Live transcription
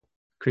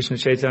Krishna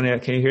Chaitanya,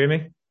 can you hear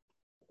me?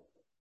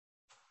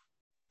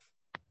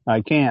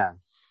 I can.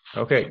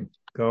 Okay,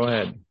 go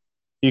ahead.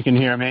 You can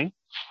hear me?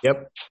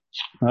 Yep.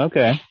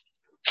 Okay.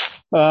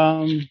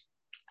 I'm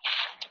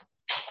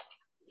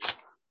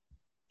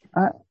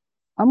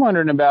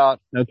wondering about,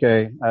 this,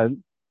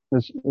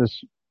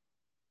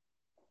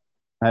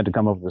 I had to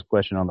come up with this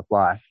question on the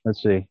fly.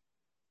 Let's see.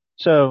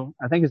 So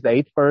I think it's the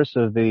 8th verse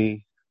of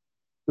the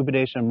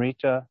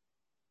Upadeshamrita.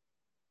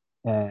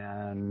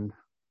 And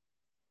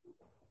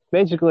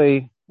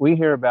basically we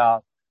hear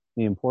about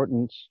the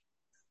importance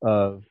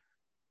of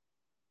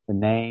the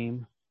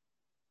name,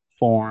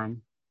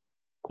 form,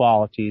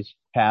 qualities,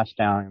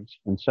 pastimes,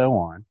 and so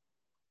on.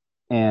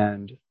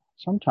 And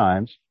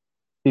sometimes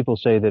people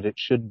say that it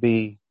should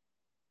be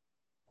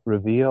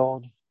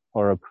revealed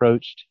or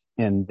approached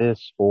in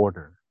this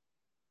order.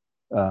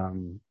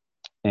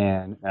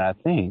 And I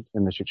think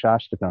in the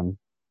Shikshashtakam,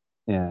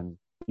 in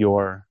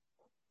your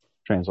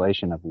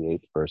translation of the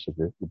 8th verse of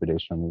the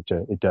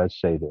Upadeshamrita, it does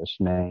say this: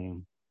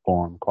 name,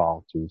 form,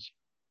 qualities,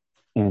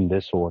 in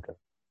this order.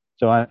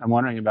 So I'm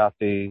wondering about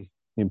the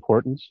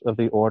importance of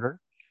the order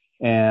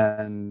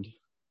and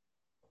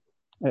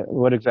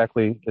what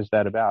exactly is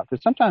that about?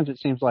 Because sometimes it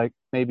seems like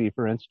maybe,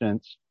 for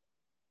instance,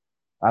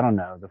 I don't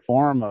know, the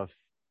form of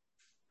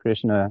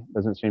Krishna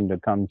doesn't seem to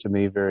come to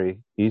me very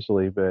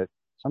easily, but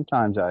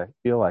sometimes I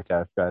feel like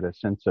I've got a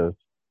sense of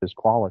his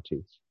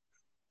qualities,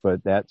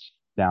 but that's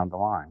down the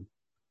line.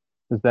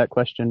 Does that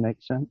question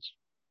make sense?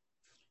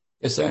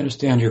 Yes, I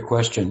understand your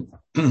question.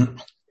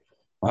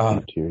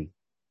 Thank you.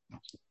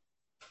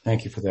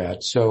 Thank you for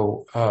that.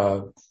 So,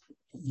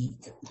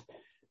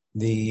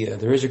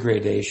 there is a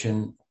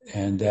gradation,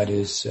 and that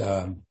is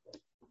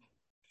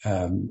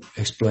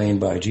explained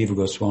by Jiva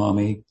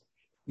Goswami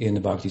in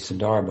the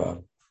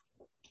Bhakti-sindhu,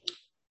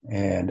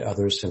 and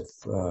others have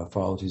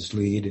followed his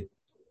lead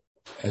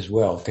as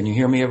well. Can you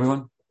hear me,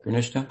 everyone?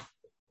 Krishna?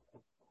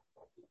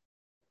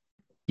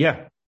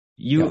 Yeah.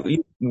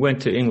 You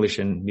went to English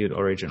and mute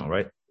original,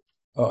 right?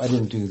 Oh, I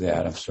didn't do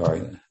that. I'm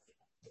sorry. Let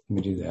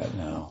me do that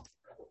now.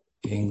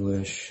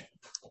 English.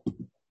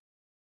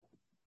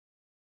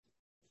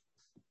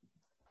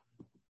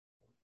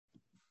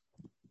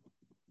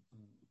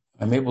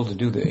 I'm able to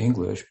do the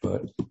English,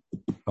 but,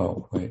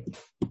 oh, wait.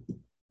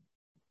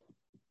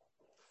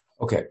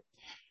 Okay.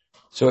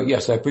 So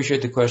yes, I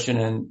appreciate the question,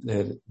 and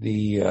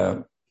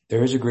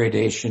there is a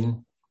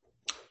gradation,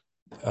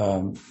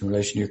 in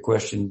relation to your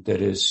question,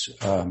 that is,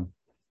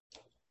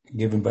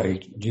 given by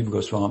Jiva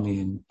Goswami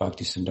in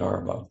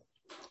Bhakti-sindhu.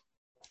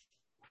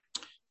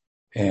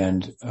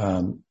 And,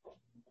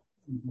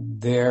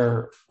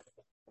 there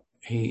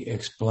he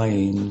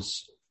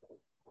explains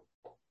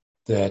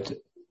that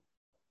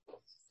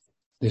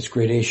this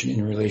gradation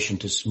in relation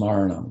to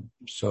smaranam.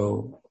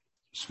 So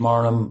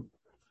smaranam,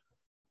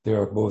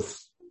 there are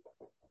both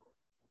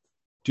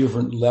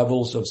different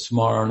levels of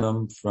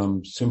smaranam,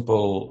 from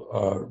simple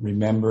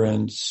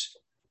remembrance,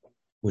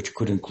 which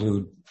could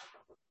include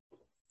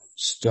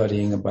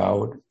studying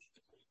about,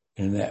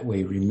 and in that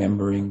way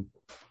remembering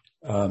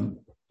the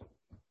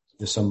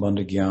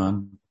Sambandha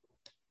Gyan,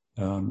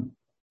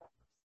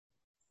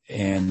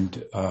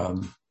 and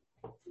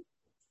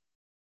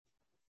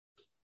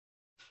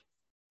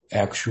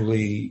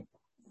actually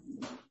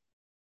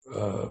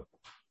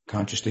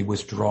consciously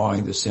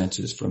withdrawing the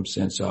senses from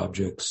sense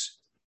objects,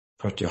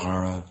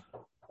 pratyahara,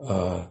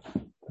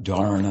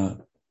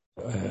 dharana,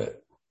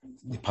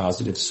 the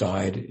positive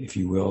side, if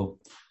you will,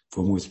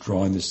 from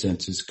withdrawing the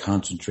senses,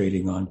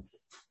 concentrating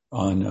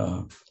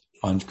on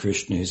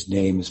Krishna, his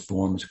name, his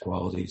form, his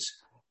qualities,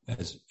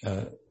 as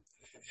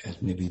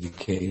may be the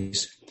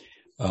case.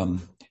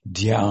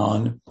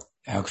 Dhyan,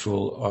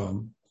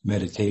 actual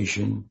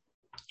meditation,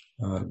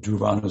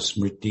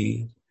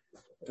 Dhruvanusmriti,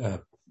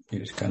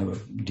 is kind of a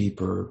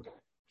deeper,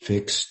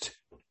 fixed,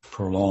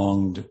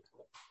 prolonged,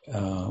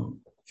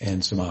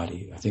 and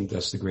samadhi. I think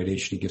that's the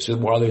gradation he gives. So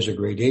while there's a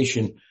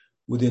gradation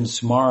within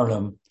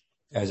smaranam,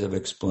 as I've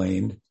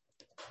explained,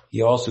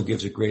 he also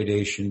gives a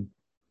gradation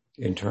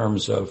in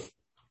terms of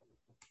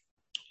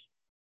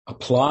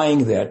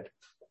applying that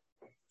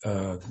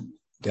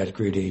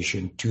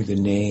gradation to the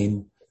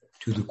name,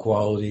 to the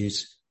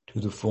qualities, to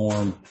the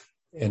form,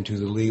 and to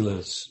the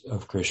leelas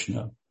of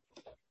Krishna.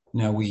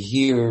 Now we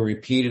hear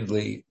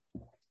repeatedly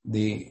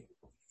the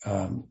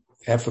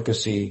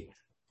efficacy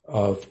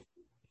of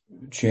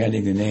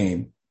chanting the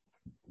name,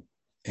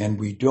 and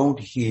we don't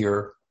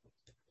hear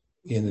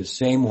in the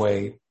same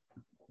way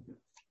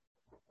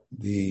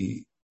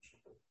the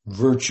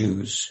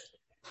virtues,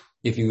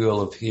 if you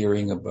will, of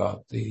hearing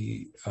about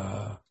the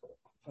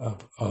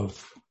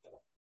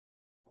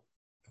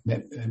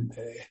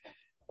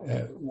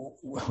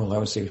well, I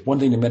would say it's one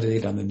thing to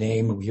meditate on the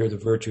name, and we hear the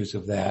virtues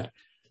of that.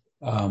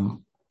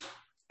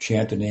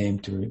 Chant the name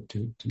to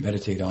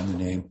meditate on the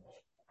name.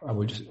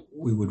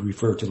 We would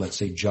refer to, let's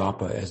say,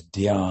 japa as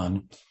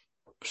dhyan,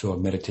 so a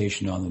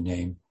meditation on the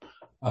name.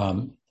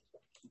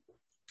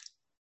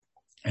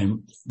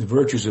 And the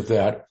virtues of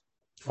that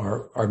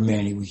are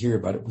many. We hear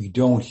about it. We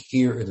don't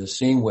hear in the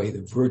same way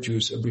the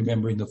virtues of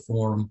remembering the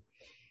form,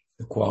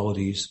 the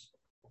qualities,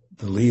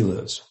 the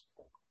leelas,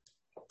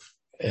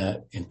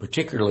 and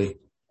particularly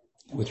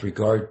with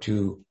regard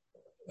to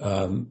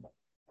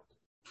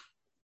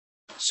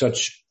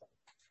such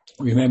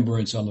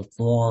remembrance on the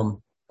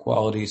form,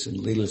 qualities, and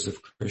leelas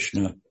of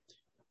Krishna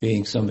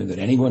being something that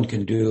anyone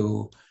can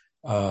do,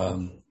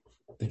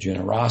 the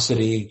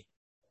generosity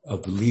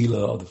of the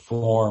leela, of the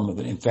form.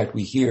 In fact,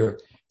 we hear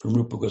from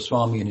Rupa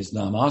Goswami in his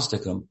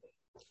Namastakam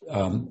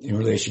in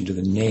relation to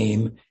the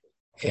name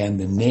and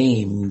the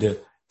named,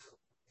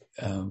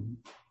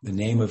 the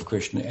name of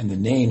Krishna and the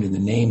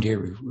named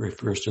here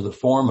refers to the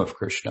form of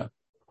Krishna.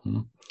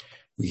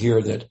 We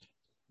hear that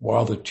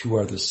while the two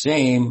are the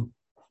same,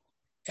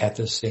 at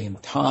the same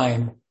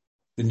time,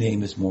 the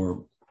name is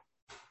more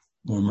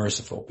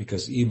merciful,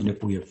 because even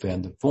if we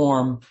offend the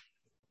form,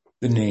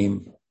 the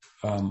name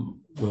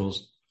will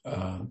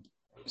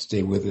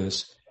stay with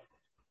us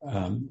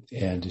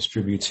and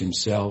distributes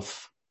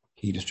himself.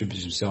 He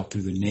distributes himself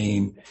through the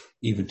name,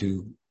 even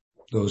to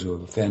those who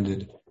have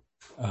offended.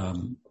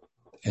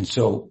 And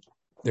so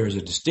there is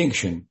a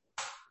distinction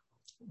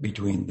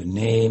between the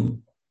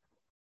name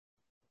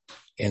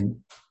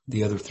and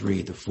the other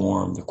three, the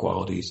form, the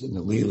qualities, and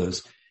the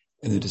leelas.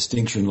 And the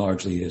distinction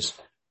largely is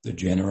the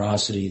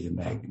generosity, the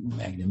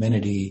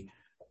magnanimity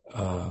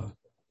of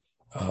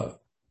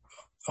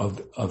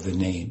the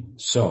name.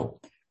 So,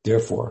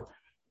 therefore,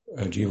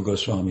 Jiva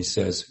Goswami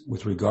says,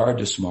 with regard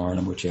to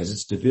Smaranam, which has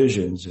its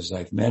divisions, as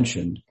I've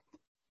mentioned,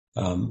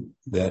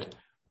 that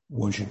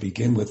one should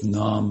begin with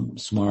Nam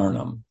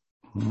Smaranam,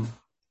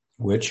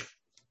 which,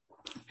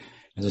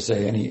 as I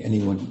say,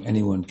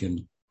 anyone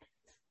can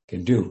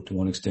do to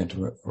one extent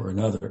or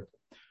another.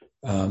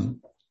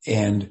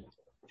 And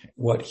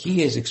what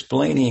he is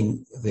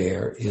explaining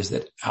there is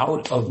that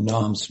out of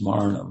Nam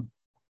Smaranam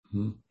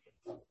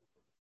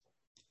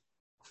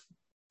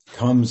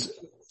comes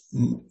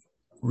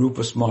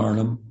Rupa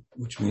Smaranam,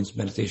 which means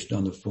meditation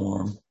on the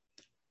form,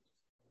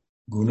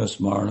 Guna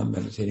Smaranam,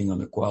 meditating on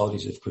the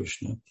qualities of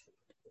Krishna,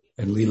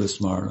 and Leela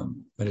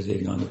Smaranam,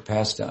 meditating on the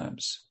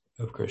pastimes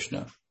of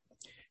Krishna.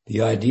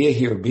 The idea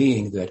here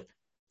being that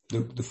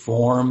the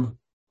form,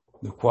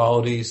 the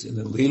qualities, and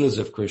the Leelas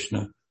of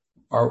Krishna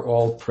are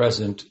all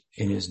present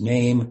in his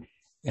name,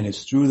 and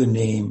it's through the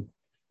name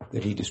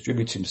that he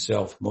distributes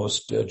himself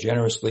most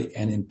generously,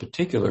 and in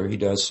particular, he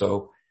does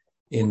so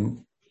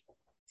in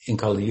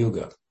Kali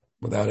Yuga,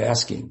 without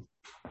asking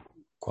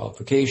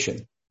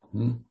qualification.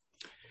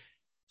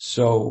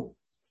 So,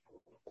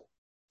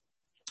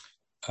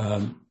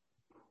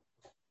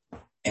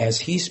 as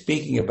he's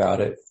speaking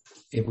about it,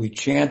 if we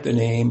chant the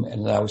name,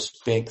 and I was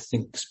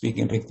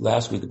speaking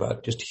last week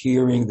about just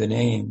hearing the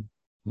name,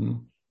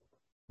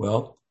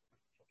 well,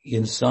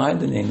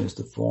 inside the name is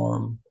the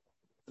form,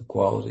 the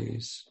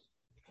qualities,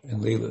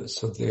 and leelas.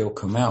 So they'll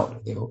come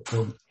out. They'll,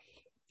 in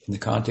the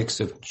context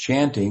of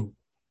chanting,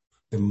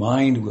 the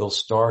mind will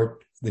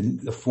start,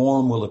 the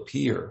form will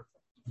appear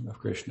of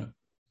Krishna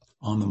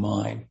on the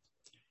mind.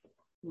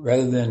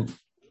 Rather than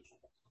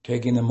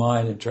taking the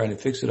mind and trying to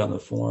fix it on the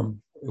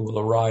form, it will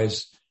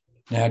arise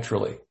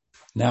naturally.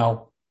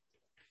 Now,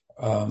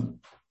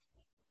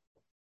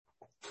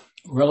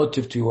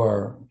 relative to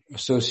our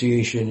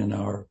association and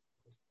our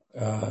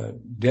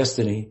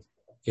destiny,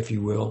 if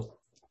you will,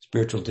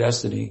 spiritual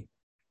destiny,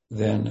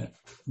 then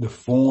the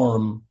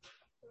form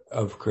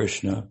of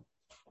Krishna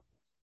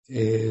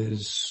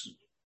is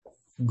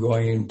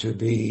going to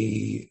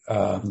be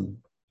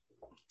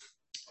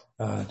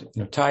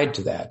tied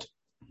to that.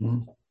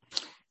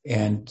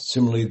 And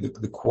similarly,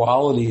 the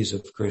qualities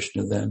of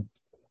Krishna then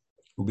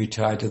will be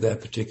tied to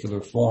that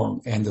particular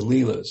form and the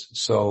leelas.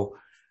 So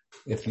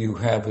if you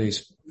have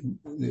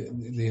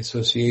the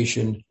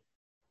association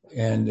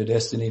and the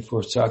destiny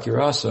for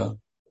Sakirasa,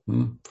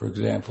 for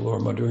example, or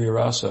Madhurya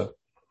Rasa,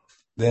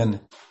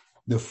 then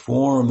the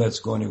form that's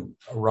going to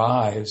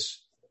arise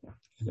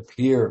and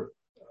appear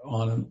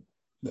in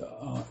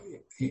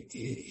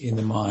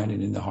the mind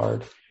and in the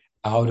heart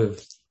out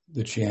of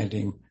the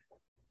chanting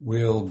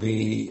will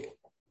be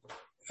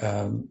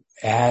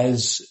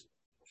as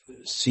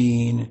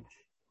seen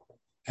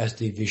as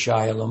the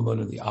Vishaya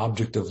Lambana, the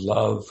object of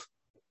love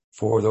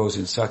for those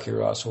in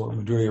Sakirasa or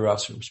Madhurya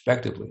Rasa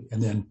respectively.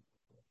 And then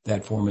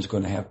that form is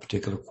going to have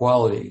particular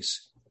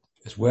qualities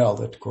as well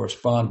that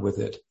correspond with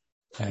it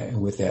and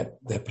with that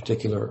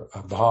particular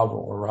bhava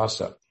or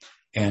rasa.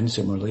 And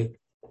similarly,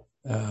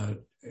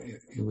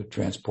 it would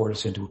transport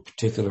us into a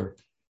particular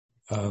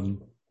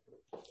Leela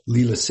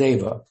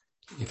Seva,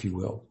 if you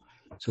will.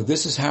 So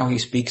this is how he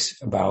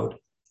speaks about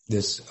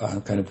this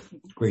kind of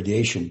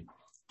gradation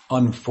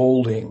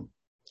unfolding,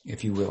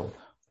 if you will,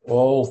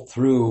 all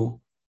through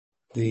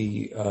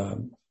the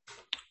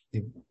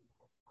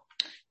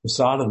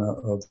sadhana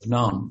of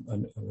Nam,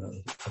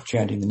 of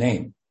chanting the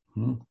name.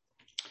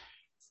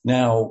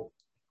 Now,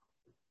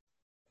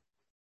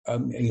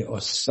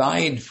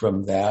 aside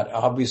from that,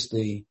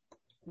 obviously,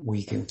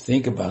 we can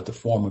think about the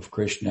form of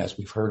Krishna as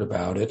we've heard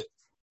about it.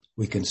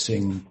 We can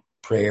sing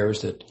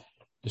prayers that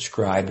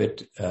describe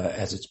it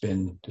as it's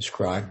been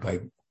described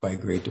by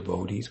great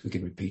devotees. We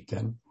can repeat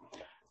them.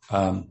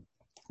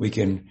 We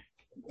can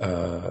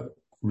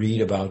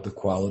read about the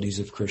qualities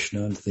of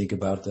Krishna and think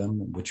about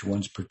them, and which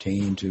ones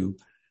pertain to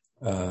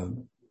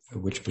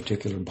which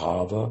particular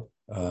bhava,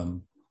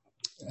 and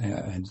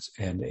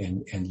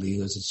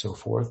leelas and so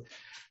forth.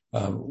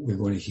 We're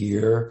going to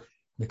hear,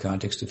 in the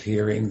context of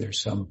hearing,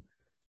 there's some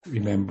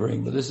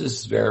remembering, but this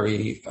is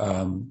very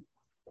kind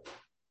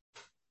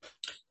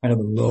of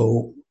a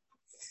low,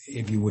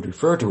 if you would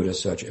refer to it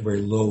as such, a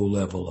very low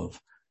level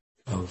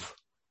of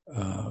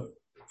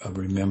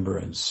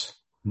remembrance.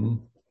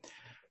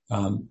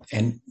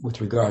 And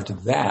with regard to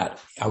that,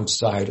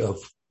 outside of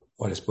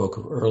what I spoke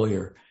of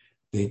earlier,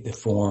 the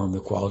form, the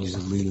qualities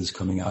of leelas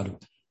coming out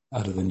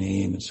of the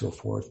name and so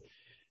forth,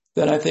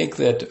 then I think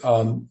that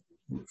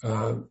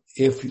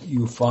if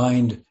you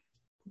find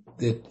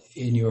that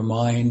in your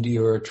mind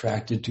you're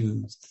attracted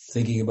to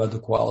thinking about the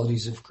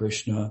qualities of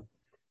Krishna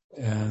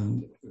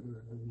and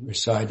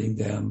reciting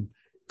them,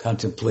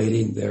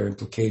 contemplating their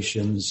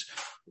implications,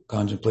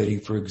 contemplating,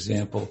 for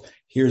example,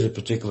 here's a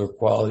particular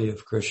quality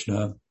of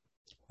Krishna,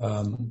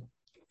 and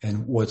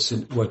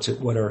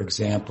what are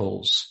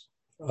examples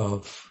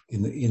of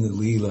in the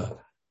Leela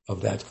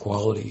of that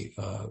quality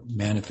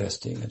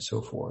manifesting and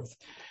so forth.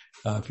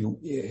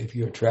 If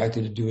you're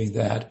attracted to doing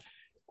that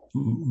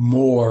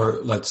more,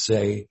 let's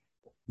say,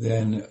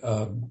 than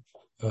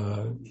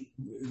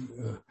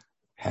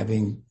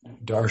having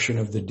darshan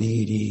of the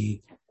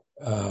deity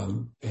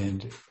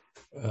and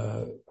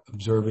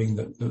observing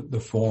the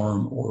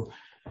form, or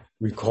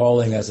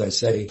recalling, as I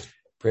say,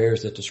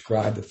 prayers that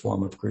describe the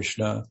form of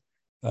Krishna.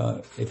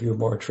 If you're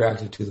more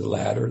attracted to the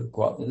latter,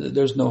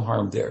 there's no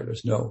harm there.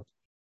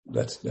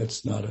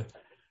 That's not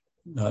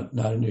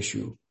an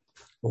issue.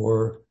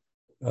 Or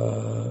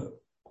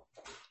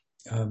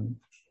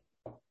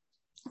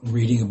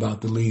reading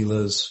about the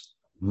leelas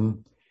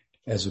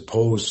as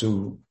opposed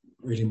to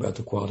reading about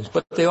the qualities.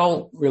 But they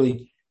all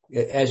really,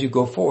 as you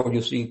go forward,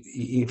 you'll see,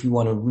 if you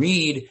want to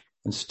read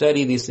and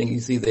study these things, you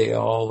see they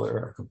all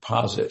are a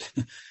composite.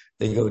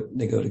 They go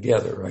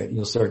together, right? And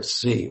you'll start to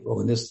see,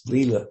 in this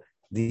leela,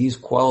 these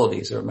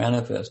qualities are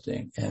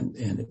manifesting, and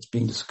it's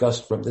being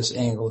discussed from this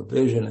angle of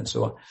vision, and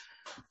so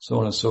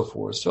on and so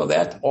forth. So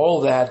that,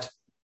 all that,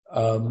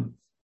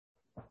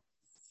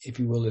 if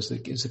you will, is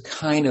a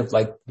kind of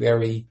like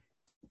very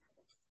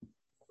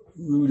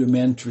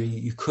rudimentary,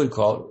 you could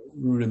call it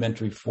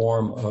rudimentary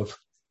form of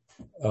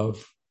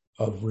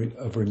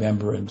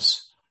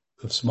remembrance,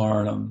 of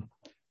smaranam.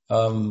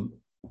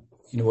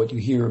 What you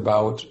hear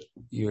about,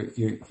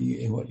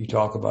 in what you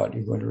talk about,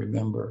 you're going to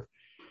remember.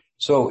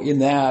 So in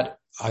that,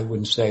 I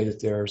wouldn't say that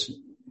there's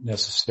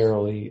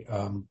necessarily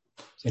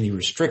any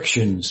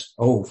restrictions.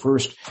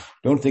 First,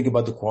 don't think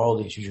about the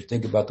qualities. You should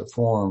think about the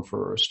form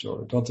first.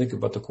 Or don't think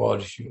about the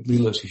qualities.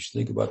 Leelas, you should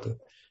think about the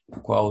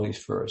qualities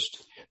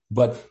first.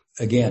 But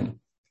again,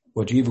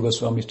 what Jiva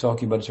Goswami is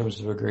talking about in terms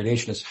of a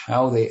gradation is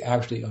how they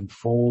actually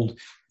unfold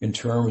in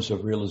terms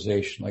of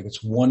realization. Like,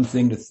 it's one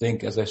thing to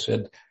think, as I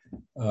said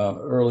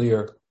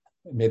earlier,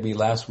 maybe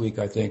last week,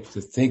 I think,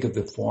 to think of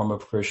the form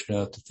of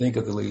Krishna, to think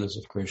of the leelas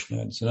of Krishna.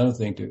 And it's another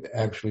thing to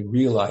actually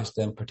realize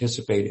them,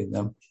 participate in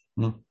them,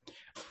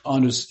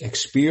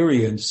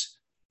 experience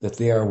that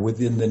they are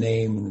within the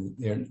name,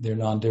 and they're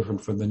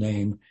non-different from the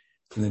name.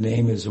 And the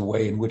name is a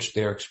way in which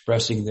they're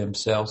expressing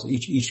themselves.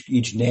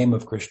 Each name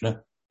of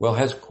Krishna,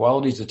 has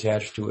qualities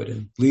attached to it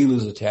and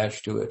leelas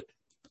attached to it,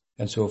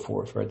 and so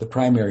forth, right? The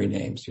primary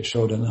names,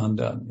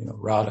 Yashodananda,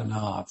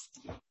 Radhanath,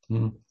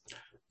 and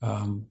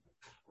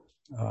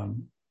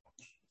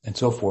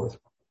so forth.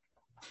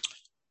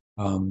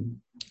 I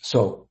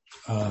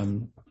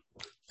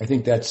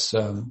think that's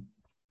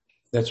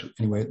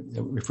anyway,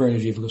 referring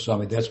to Jiva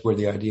Goswami, that's where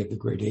the idea of the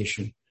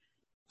gradation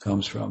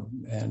comes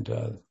from. And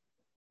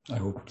I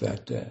hope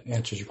that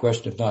answers your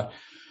question. If not,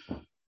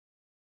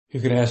 you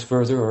can ask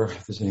further, or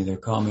if there's any other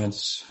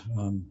comments,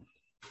 I'll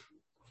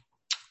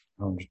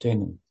entertain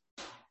them.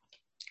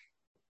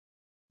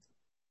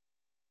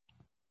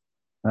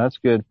 That's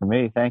good for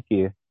me. Thank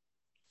you.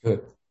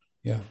 Good.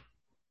 Yeah.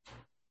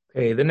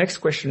 Okay, the next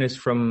question is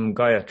from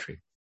Gayatri.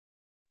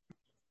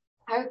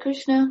 Hare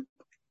Krishna.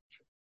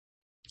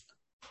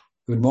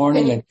 Good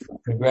morning and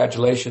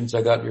congratulations.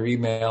 I got your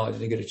email. I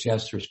didn't get a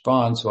chance to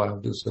respond, so I'll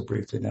do so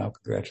briefly now.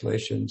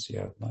 Congratulations. You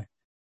have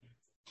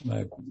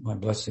my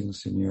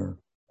blessings in the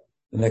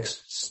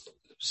next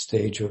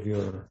stage of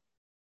your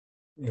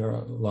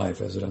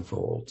life as it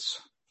unfolds.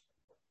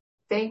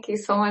 Thank you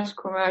so much,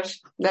 Kumaras.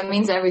 That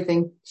means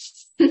everything.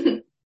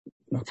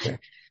 Okay.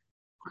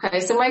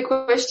 Okay, so my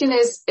question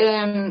is,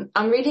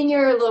 I'm reading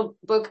your little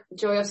book,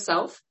 Joy of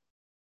Self.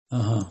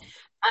 Uh-huh.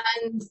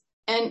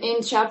 And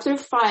in chapter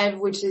 5,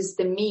 which is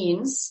the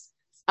means,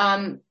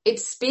 it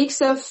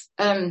speaks of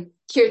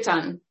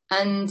kirtan,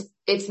 and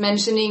it's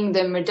mentioning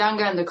the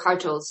mridanga and the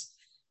kartals.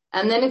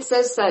 And then it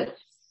says that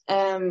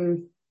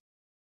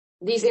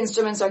these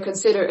instruments are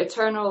considered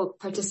eternal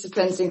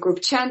participants in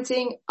group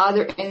chanting.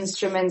 Other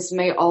instruments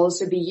may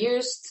also be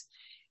used,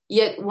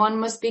 yet one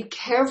must be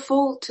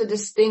careful to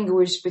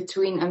distinguish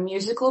between a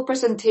musical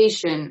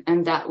presentation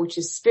and that which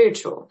is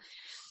spiritual.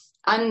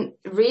 And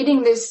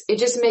reading this, it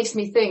just makes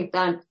me think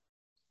that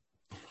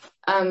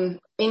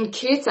in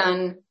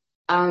Kirtan,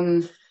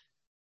 a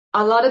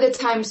lot of the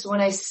times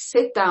when I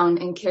sit down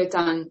in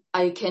Kirtan,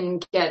 I can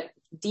get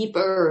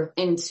deeper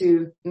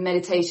into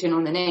meditation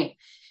on the name.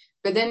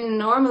 But then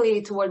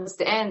normally towards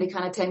the end, it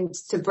kind of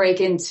tends to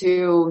break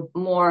into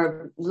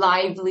more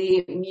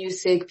lively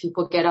music.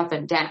 People get up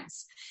and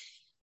dance.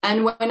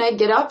 And when I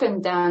get up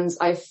and dance,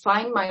 I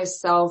find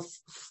myself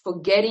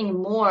forgetting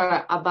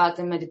more about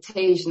the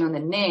meditation on the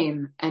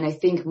name, and I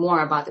think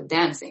more about the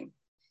dancing.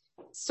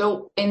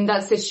 So in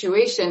that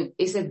situation,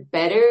 is it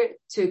better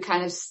to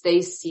kind of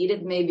stay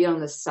seated maybe on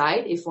the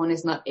side if one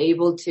is not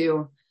able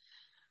to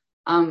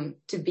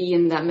be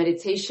in that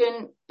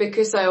meditation?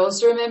 Because I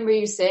also remember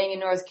you saying in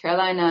North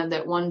Carolina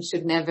that one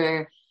should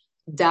never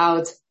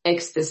doubt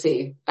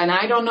ecstasy. And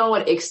I don't know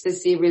what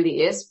ecstasy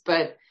really is,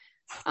 but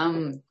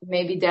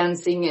maybe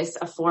dancing is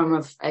a form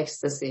of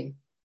ecstasy.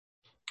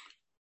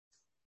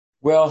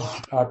 Well,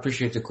 I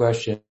appreciate the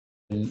question.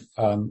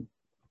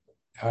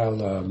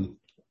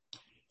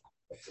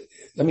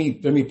 Let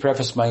me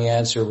preface my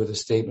answer with a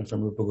statement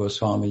from Rupa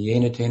Goswami.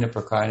 Yena tena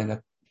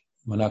prakarena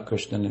mana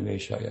Krishna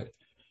niveshayat.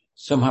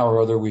 Somehow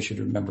or other we should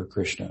remember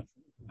Krishna.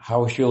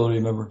 How shall we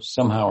remember?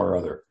 Somehow or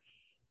other.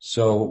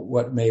 So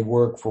what may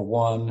work for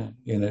one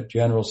in a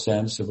general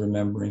sense of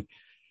remembering,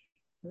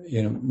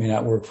 may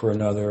not work for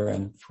another,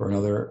 and for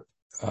another,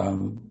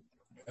 and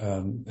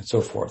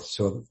so forth.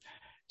 So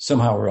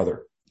somehow or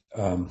other.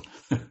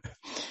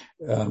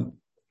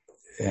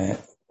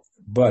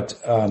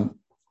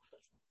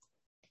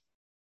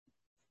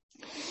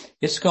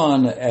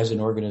 ISKCON as an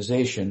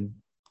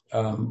organization,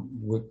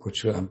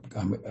 which I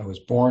was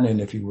born in,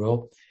 if you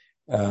will,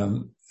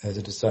 as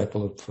a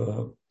disciple of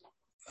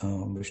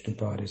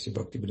Vishnupada Sri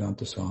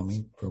Bhaktivedanta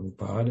Swami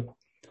Prabhupada,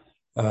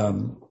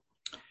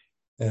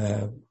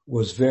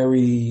 was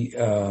very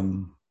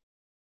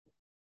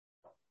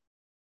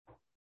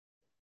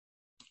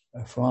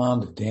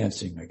fond of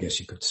dancing, I guess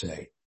you could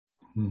say.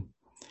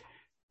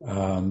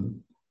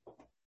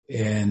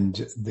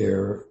 And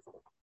there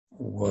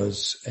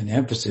was an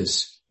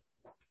emphasis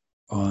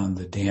on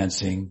the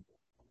dancing,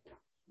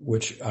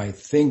 which I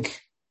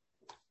think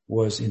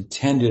was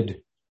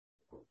intended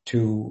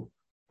to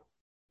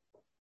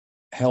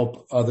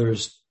help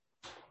others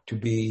to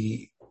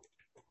be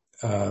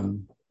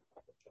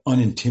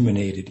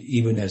unintimidated,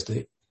 even as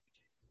the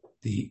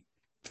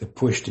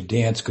push to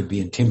dance could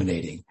be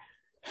intimidating.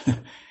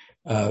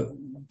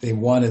 They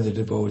wanted the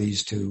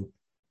devotees to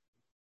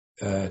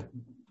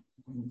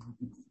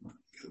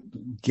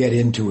get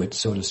into it,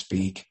 so to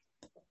speak,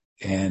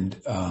 and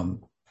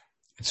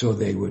so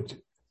they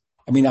would.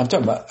 I mean, I'm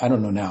talking about. I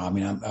don't know now. I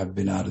mean, I've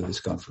been out of this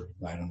for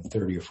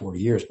 30 or 40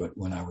 years, but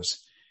when I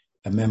was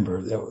a member,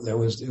 it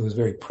was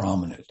very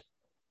prominent,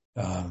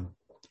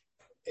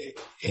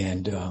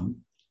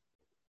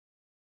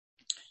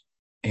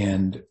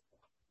 and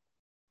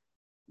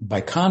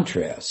by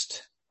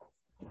contrast,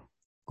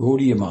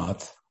 Gaudiya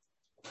Math,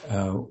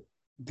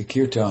 the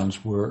kirtans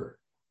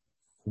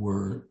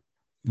were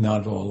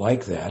not at all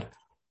like that,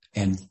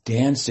 and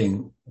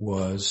dancing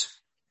was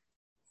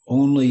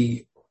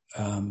only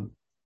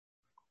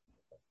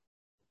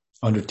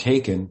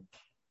undertaken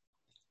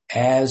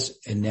as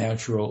a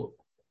natural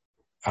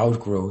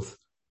outgrowth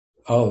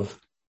of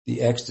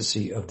the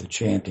ecstasy of the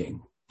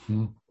chanting,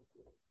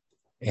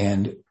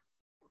 and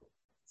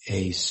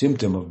a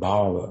symptom of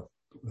bhava,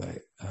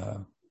 like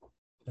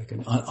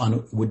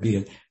would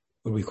be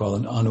what we call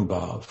an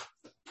anubhav.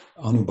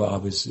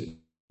 Anubhav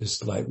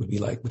would be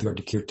like with regard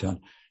to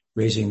kirtan,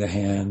 raising the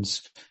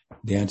hands,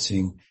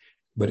 dancing,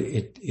 but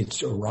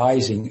it's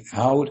arising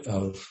out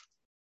of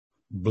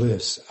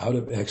bliss, out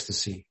of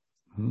ecstasy,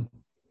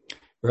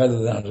 rather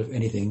than out of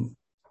anything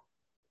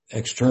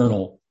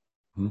external,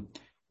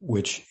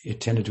 which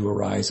it tended to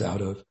arise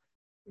out of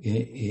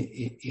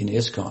in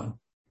ISKCON.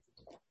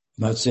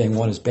 I'm not saying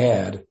one is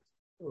bad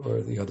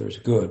or the other is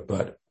good,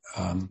 but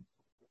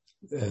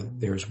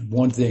there's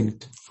one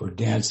thing for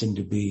dancing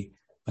to be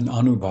an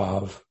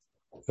anubhav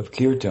of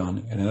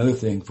kirtan, and another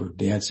thing for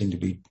dancing to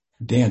be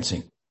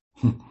dancing,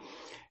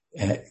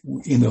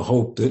 in the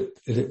hope that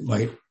it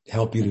might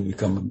help you to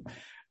become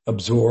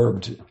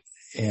absorbed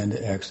and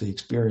actually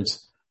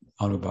experience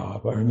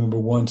anubhav. I remember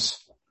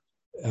once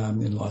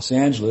in Los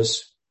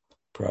Angeles,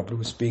 Prabhupada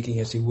was speaking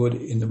as he would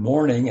in the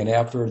morning, and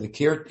after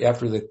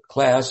the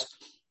class,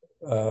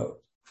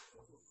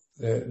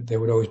 there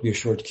would always be a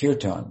short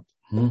kirtan.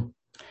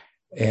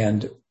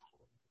 And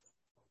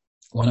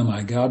one of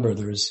my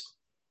godbrothers,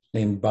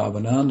 named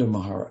Brahmananda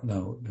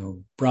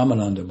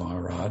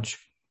Maharaj,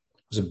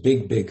 was a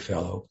big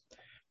fellow.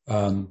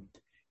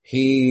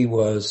 He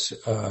was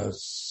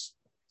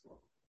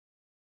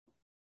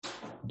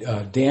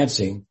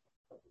dancing.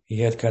 He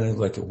had kind of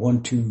like a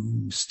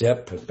 1-2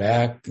 step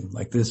back and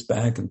like this,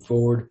 back and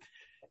forward.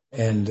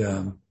 And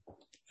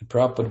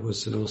Prabhupada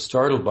was a little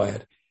startled by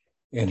it.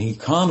 And he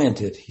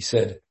commented, he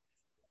said,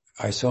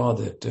 I saw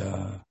that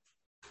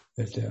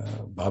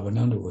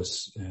Bhavananda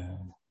was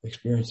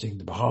experiencing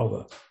the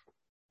bhava.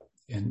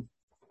 And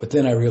But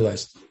then I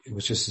realized it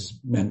was just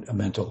a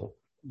mental,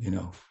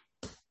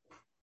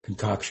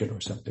 concoction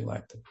or something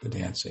like the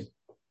dancing.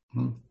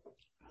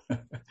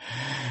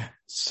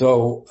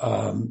 So,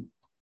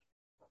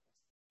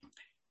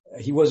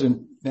 he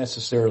wasn't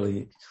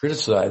necessarily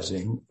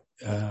criticizing,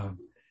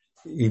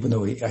 even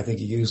though I think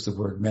he used the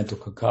word mental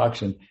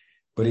concoction,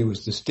 but he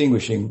was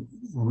distinguishing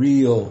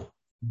real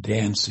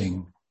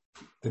dancing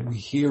that we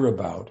hear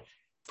about.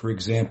 For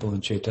example,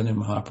 in Chaitanya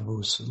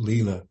Mahaprabhu's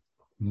Leela,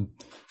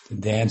 the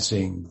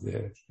dancing,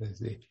 the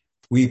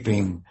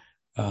weeping,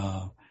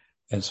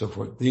 and so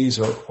forth. These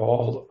are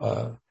all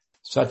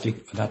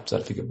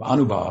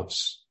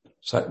anubhavs.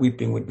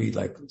 Weeping would be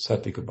like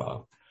sattvika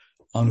bhav,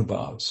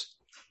 anubhavs.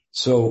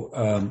 So,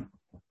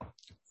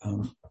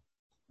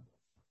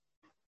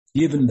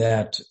 given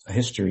that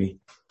history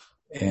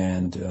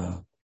and,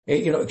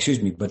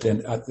 but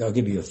then I'll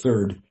give you a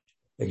third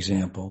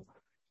example.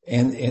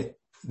 And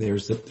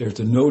there's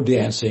the no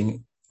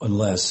dancing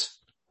unless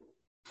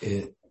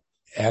it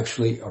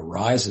actually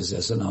arises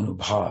as an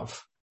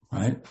anubhav,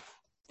 right?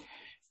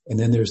 And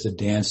then there's the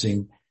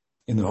dancing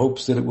in the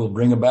hopes that it will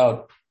bring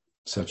about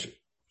such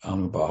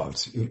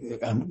anubhavs.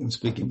 I'm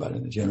speaking about it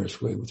in a generous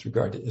way with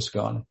regard to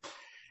ISKCON.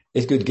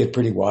 It could get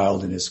pretty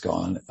wild in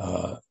ISKCON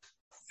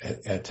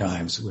at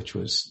times, which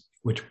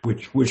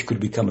could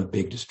become a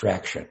big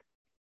distraction.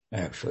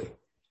 Actually,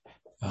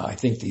 I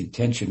think the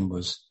intention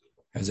was,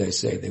 as I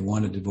say, they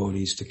wanted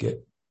devotees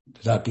to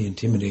not be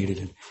intimidated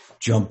and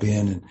jump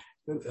in and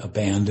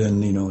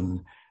abandon,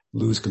 and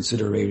lose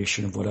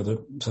consideration of what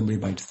somebody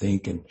might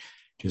think and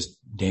just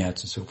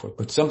dance and so forth.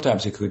 But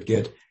sometimes it could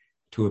get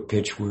to a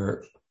pitch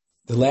where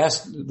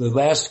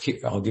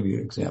I'll give you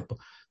an example.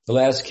 The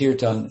last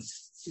kirtan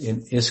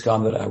in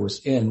ISKCON that I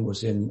was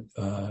in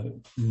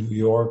New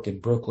York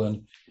and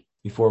Brooklyn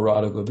before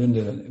Radha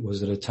Govinda. It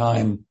was at a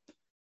time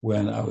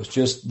when I was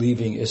just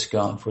leaving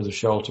ISKCON for the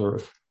shelter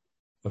of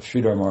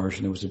Sridhar Maharaj,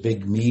 and there was a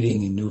big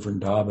meeting in New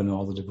Vrindavan.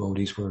 All the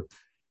devotees were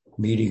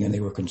meeting, and they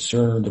were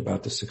concerned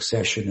about the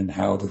succession and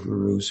how the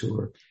gurus who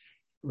were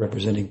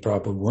representing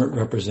Prabhupada weren't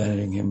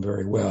representing him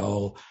very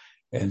well,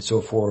 and so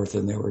forth.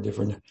 And there were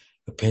different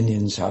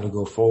opinions how to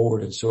go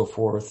forward and so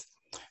forth.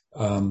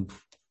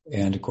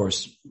 And of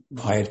course,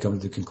 I had come to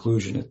the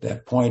conclusion at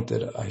that point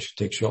that I should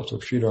take shelter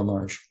of Sridhar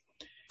Maharaj,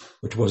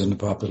 which wasn't a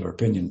popular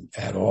opinion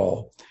at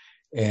all.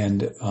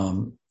 And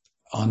on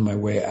my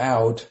way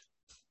out,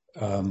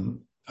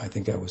 I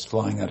think I was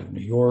flying out of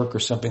New York or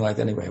something like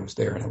that. Anyway, I was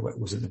there, and I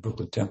was in the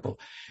Brooklyn Temple,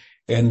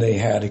 and they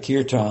had a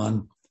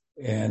kirtan,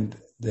 and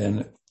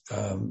then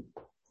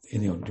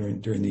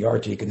during the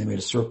artik, and they made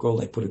a circle.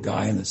 They put a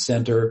guy in the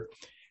center,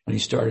 and he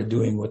started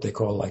doing what they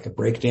call like a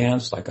break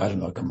dance, like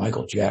a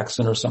Michael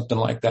Jackson or something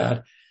like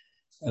that.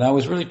 And I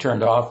was really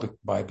turned off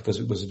because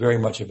it was very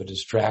much of a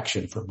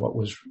distraction from what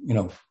was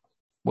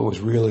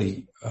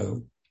really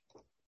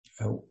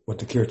what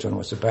the kirtan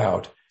was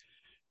about.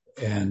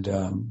 And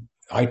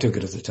I took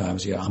it at the time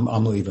as,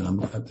 I'm leaving. I'm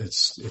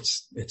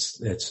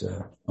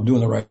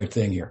doing the right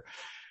thing here.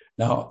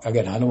 Now,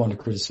 again, I don't want to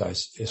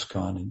criticize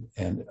ISKCON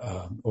and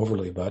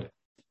overly, but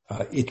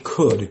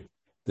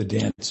the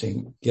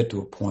dancing get to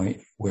a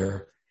point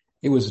where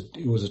it was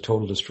a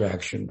total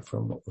distraction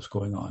from what was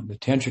going on. The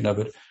tension of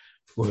it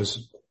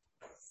was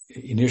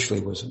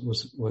initially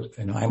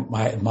and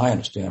my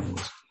understanding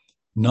was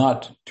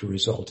not to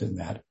result in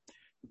that.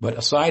 But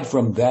aside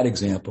from that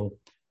example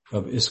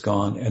of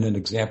ISKCON and an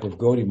example of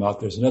Gaudiya Math,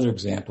 there's another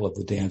example of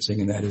the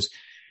dancing, and that is,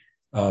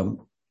 there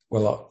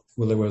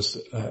was,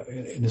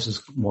 and this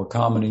is more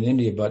common in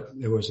India, but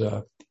there was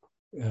the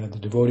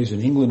devotees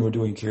in England were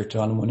doing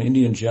kirtan, and one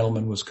Indian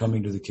gentleman was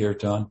coming to the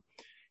kirtan,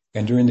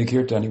 and during the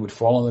kirtan he would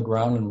fall on the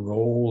ground and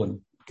roll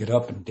and get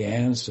up and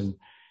dance, and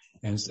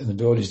the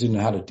devotees didn't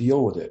know how to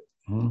deal with it.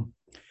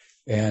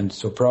 And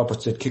so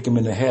Prabhupada said, kick him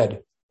in the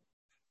head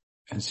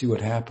and see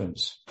what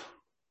happens.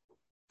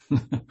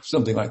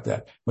 Something like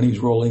that, when he was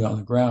rolling on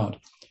the ground.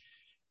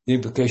 The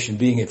implication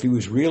being, if he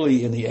was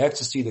really in the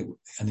ecstasy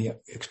and the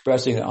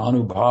expressing the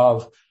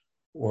anubhav,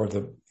 or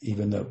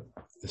even the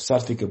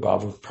sattvika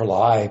bhav of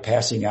pralay,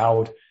 passing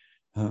out,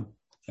 and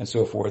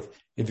so forth,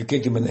 if you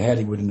kicked him in the head,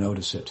 he wouldn't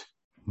notice it.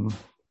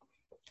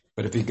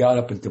 But if he got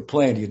up and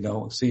complained, you'd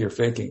know, see, you're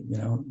faking,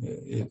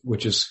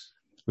 which is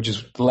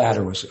the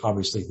latter was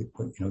obviously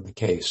the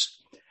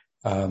case.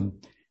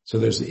 So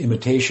there's the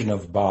imitation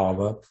of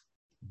bhava,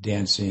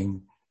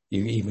 dancing,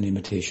 even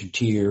imitation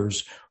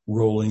tears,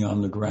 rolling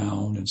on the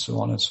ground, and so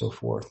on and so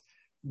forth.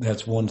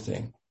 That's one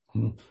thing.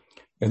 And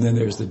then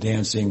there's the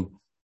dancing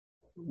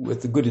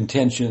with the good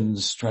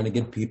intentions, trying to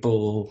get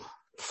people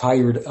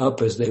fired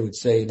up, as they would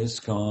say in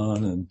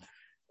ISKCON,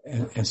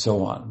 and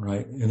so on,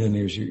 right? And then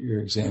there's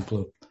your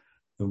example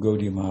of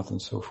Gaudiya Math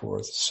and so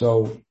forth.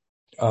 So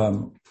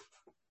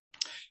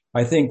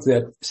I think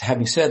that,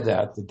 having said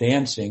that, the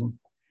dancing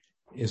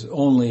is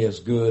only as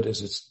good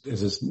as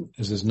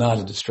it's not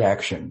a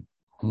distraction.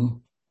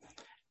 And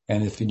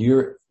if in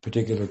your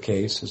particular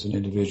case as an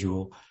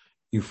individual,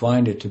 you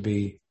find it to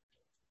be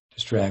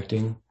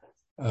distracting,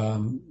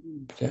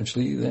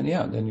 potentially,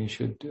 then you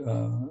should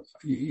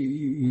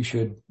you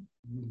should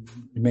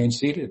remain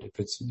seated if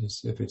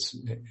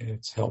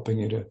it's helping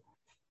you to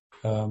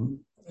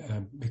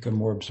become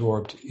more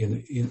absorbed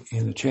in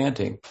the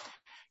chanting.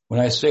 When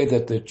I say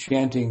that the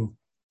chanting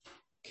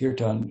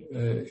kirtan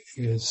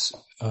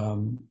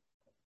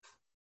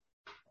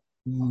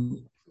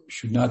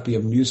should not be a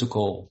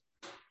musical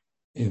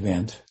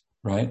event,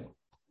 right?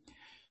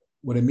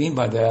 What I mean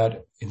by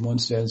that, in one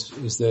sense,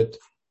 is that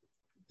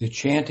the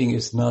chanting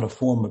is not a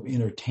form of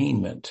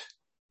entertainment.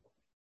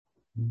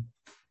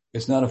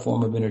 It's not a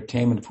form of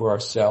entertainment for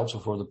ourselves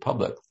or for the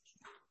public.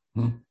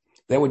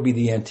 That would be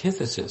the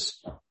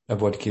antithesis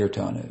of what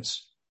kirtan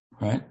is,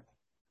 right?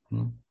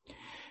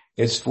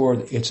 It's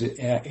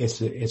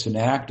an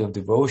act of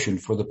devotion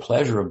for the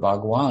pleasure of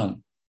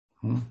Bhagavan.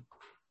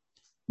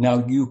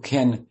 Now you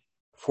can,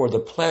 for the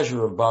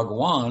pleasure of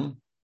Bhagavan,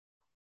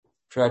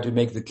 try to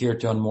make the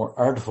kirtan more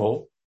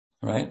artful,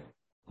 right?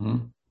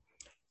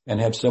 And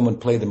have someone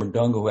play the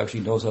mridanga who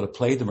actually knows how to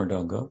play the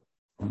mridanga,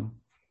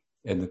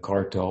 and the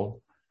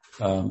kartal,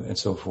 and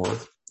so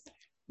forth.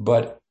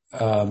 But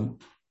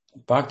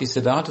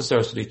Bhaktisiddhanta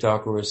Saraswati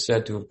Thakur is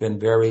said to have been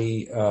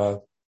very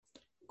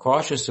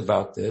cautious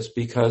about this,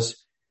 because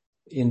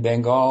in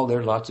Bengal there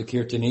are lots of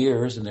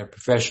kirtaniers, and they're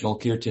professional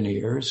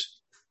kirtaniers,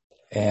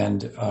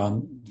 and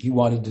he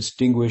wanted to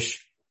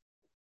distinguish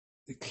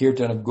the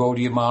kirtan of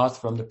Gaudiya Math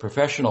from the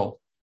professional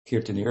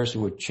kirtaniers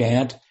who would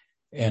chant,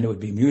 and it would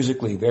be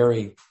musically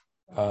very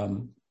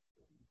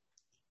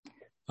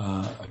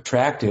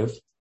attractive,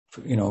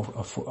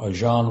 a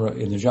genre,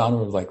 in the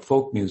genre of like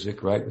folk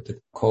music, right, with the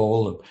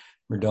khol of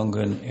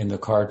mridanga and the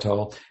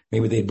kartal.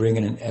 Maybe they'd bring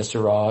in an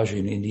esaraj,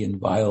 an Indian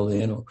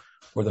violin,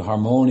 or the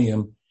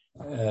harmonium,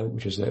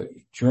 which is a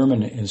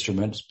German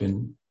instrument. It's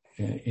been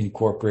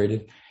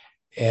incorporated,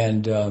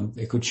 and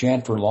they could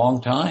chant for a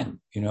long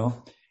time,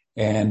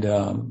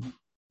 and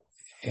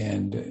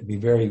be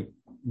very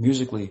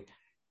musically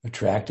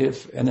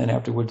attractive. And then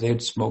afterwards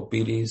they'd smoke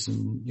bidis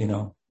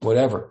and,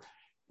 whatever.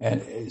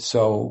 And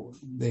so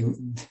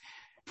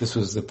this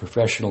was the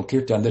professional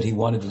kirtan that he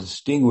wanted to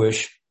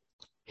distinguish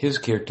his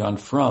kirtan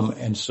from.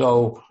 And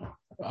so,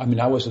 I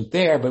wasn't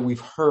there, but we've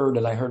heard,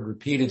 and I heard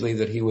repeatedly,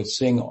 that he would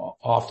sing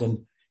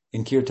often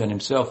in kirtan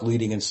himself,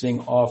 leading and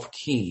sing off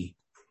key,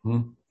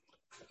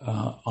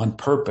 on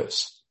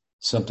purpose,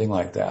 something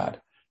like that.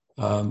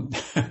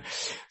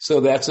 So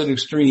that's an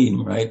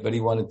extreme, right? But he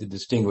wanted to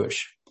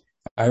distinguish.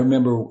 I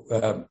remember,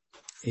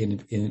 in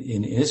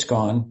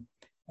ISKCON,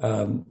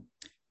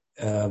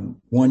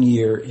 one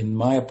year in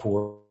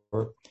Mayapur,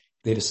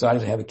 they decided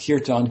to have a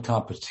kirtan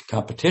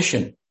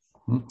competition.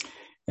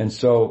 And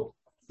so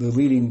the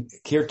leading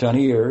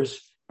kirtaniers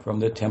from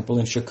the temple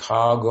in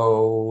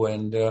Chicago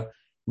and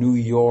New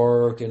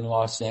York and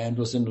Los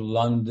Angeles and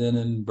London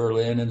and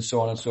Berlin and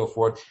so on and so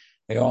forth,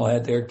 they all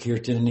had their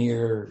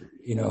kirtanier,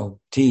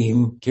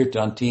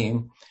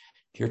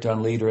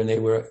 kirtan leader, and they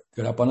were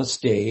got up on a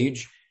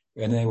stage,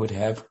 and they would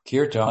have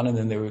kirtan, and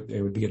then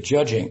there would be a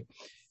judging.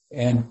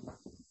 And,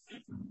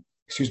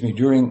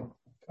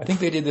 I think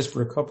they did this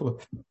for a couple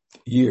of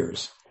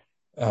years.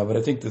 But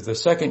I think that the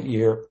second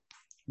year,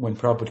 when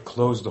Prabhupada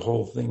closed the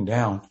whole thing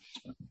down,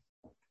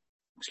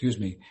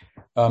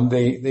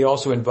 they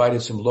also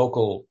invited some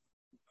local,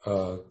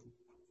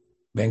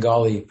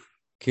 Bengali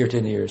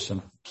kirtaniers,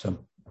 some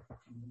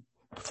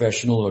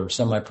professional or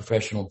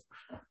semi-professional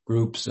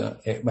groups. I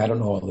don't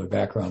know all their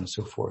background and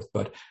so forth,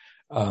 but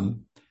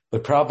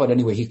Prabhupada,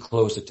 anyway, he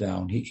closed it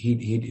down.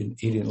 He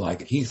didn't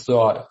like it. He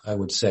thought, I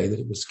would say, that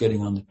it was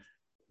getting on,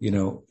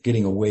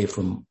 getting away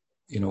from,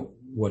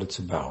 what it's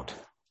about,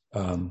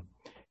 and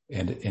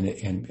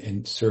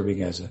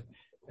serving as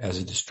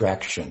a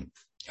distraction.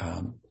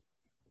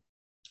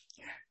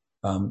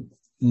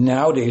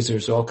 Nowadays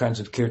there's all kinds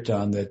of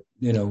kirtan that,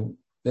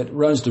 that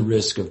runs the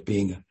risk of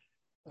being,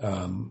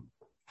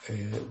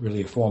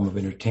 really a form of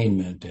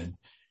entertainment,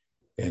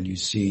 and you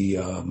see,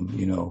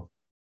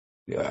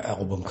 the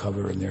album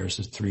cover, and there's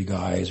the three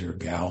guys or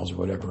gals or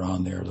whatever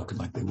on there looking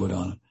like they would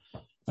on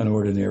an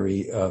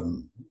ordinary,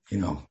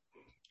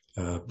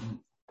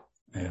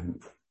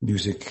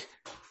 music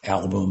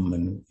album,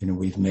 and,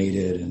 we've made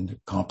it, and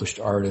accomplished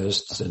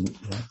artists, and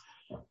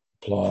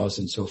applause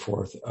and so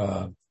forth.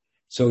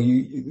 So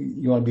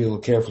you want to be a little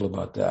careful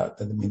about that.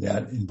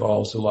 That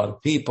involves a lot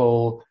of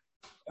people.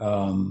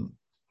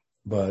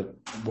 But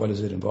what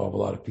does it involve a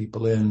lot of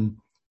people in?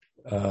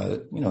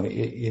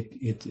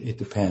 It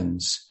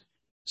depends.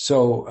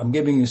 So I'm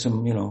giving you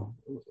some,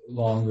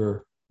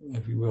 longer,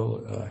 if you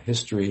will,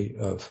 history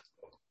of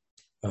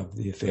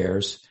the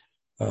affairs.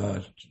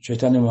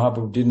 Chaitanya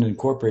Mahaprabhu didn't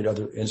incorporate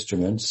other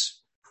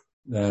instruments,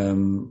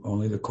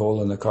 only the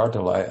khol and the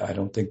kartal. I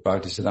don't think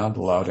Bhaktisiddhanta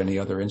allowed any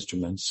other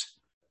instruments.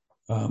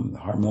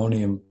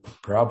 Harmonium,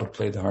 Prabhupada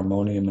played the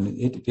harmonium, and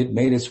it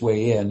made its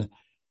way in,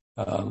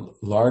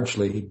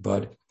 largely,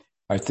 but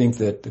I think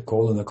that the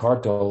khol and the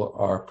kartal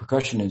are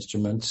percussion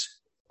instruments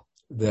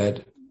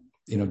that,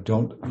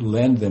 don't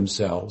lend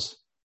themselves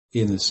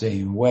in the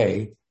same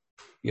way,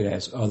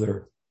 as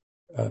other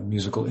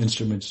musical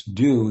instruments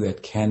do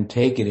that can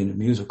take it in a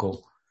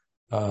musical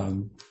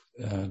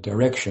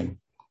direction,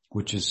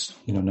 which is,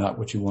 not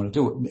what you want to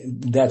do.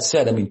 That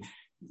said, I mean,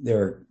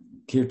 there are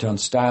kirtan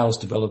styles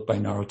developed by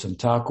Narottam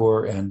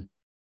Thakur and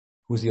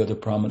who's the other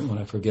prominent one?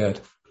 I forget,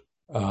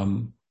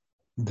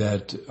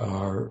 that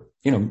are,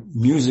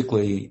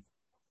 musically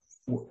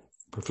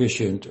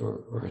proficient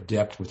or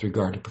adept with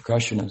regard to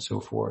percussion and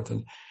so forth.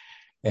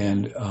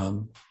 And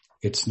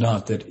it's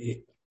not that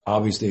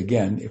obviously,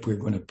 again, if we're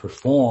going to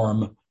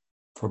perform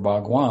for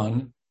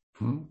Bhagavan,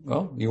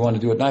 well, you want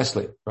to do it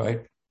nicely,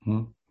 right?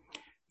 You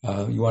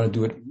want to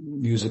do it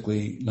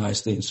musically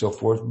nicely and so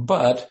forth.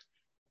 But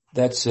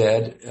that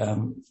said,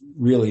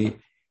 really,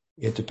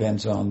 it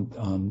depends on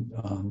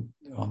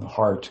the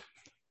heart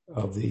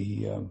of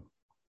the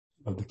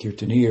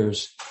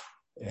kirtaneers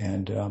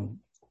and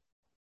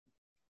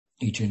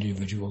each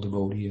individual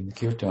devotee in the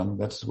kirtan.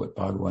 That's what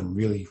Bhagavan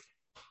really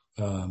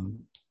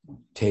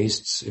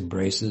tastes,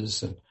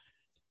 embraces,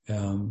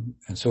 and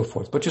so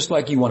forth. But just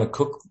like you want to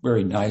cook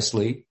very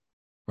nicely,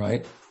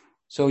 right?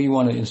 So you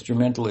want to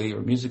instrumentally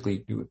or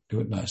musically do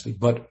it nicely.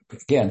 But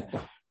again,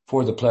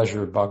 for the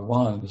pleasure of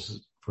Bhagavan, this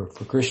is for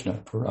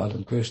Krishna, for Radha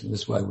and Krishna.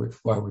 This is why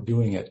we're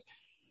doing it.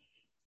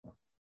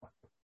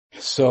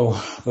 So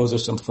those are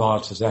some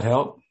thoughts. Does that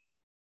help?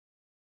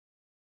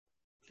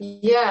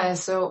 Yeah.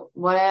 So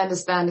what I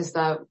understand is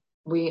that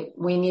we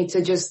need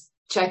to just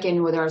check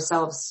in with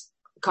ourselves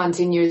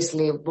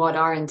continuously what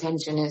our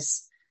intention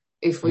is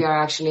if we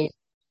are actually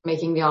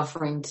making the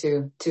offering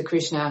to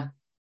Krishna.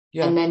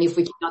 Yeah. And then if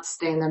we cannot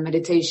stay in the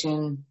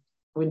meditation,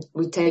 we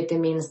take the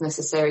means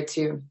necessary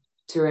to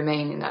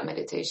remain in that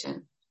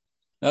meditation.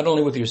 Not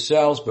only with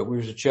yourselves, but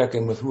we're to check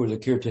in with who are the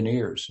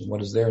kirtaneers and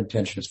what is their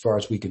intention as far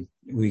as we can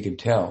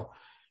tell.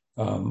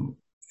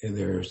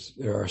 There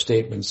are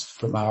statements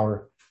from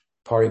our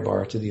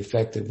paribar to the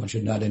effect that one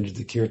should not enter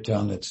the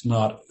kirtan that's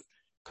not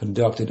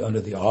conducted under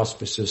the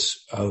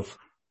auspices of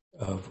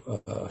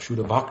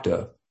Shuddha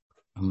Bhakta,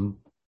 a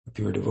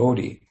pure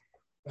devotee.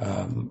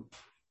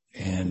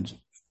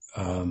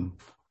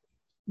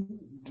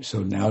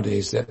 So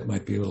nowadays that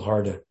might be a little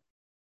hard to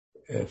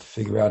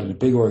figure out in a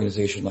big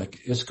organization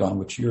like ISKCON,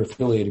 which you're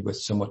affiliated with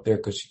somewhat there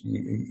because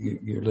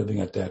you're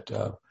living at that,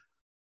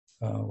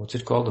 what's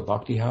it called? The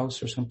Bhakti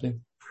House or something?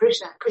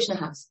 Krishna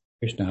House.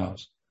 Krishna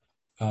House.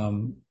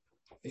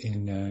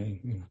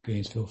 In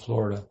Gainesville,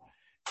 Florida.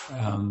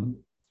 ISKCON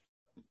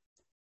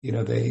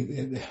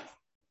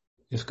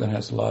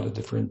has a lot of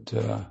different,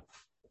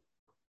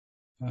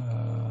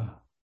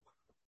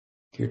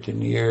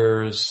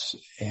 kirtaneers,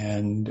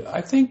 and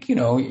I think,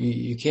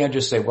 you can't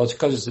just say, well, it's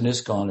because it's an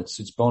ISKCON,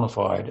 it's bona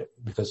fide,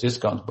 because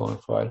ISKCON's bona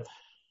fide.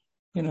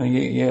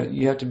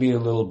 You have to be a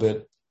little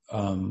bit,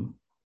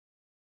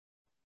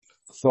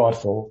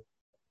 thoughtful,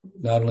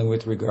 not only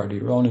with regard to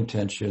your own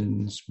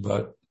intentions,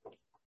 but,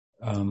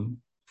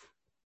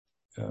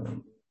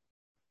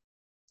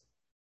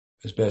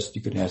 as best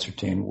you can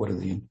ascertain what are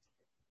the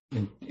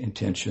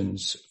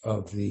intentions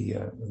of the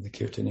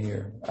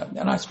kirtaneer.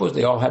 And I suppose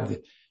they all have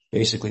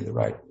basically the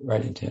right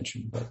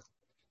intention,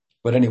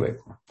 but anyway,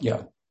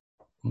 yeah.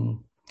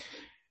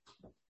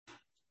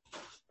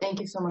 Thank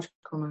you so much,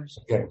 Kumaras.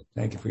 Okay,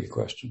 thank you for your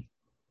question.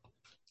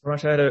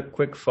 Raj, I had a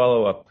quick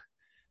follow-up.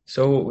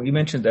 So you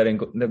mentioned that in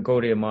the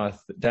Gaudiya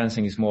Math,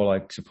 dancing is more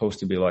like supposed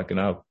to be like an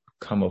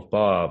outcome of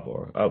bhav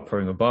or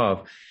outpouring of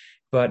bhav.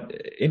 But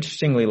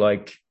interestingly,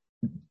 like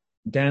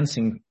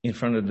dancing in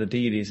front of the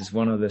deities is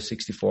one of the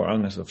 64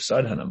 angas of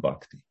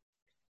sadhana-bhakti.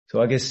 So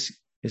I guess,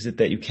 is it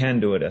that you can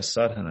do it as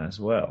sadhana as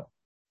well?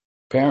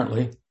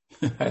 Apparently.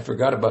 I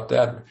forgot about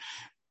that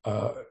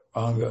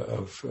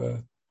anga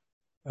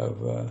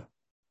of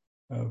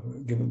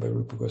given by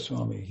Rupa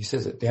Goswami. He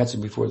says it,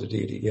 dancing before the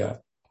deity, yeah.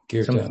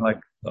 Kirtan. Something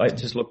like, I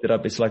just looked it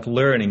up, it's like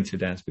learning to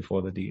dance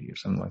before the deity or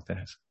something like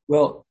that.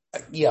 Well,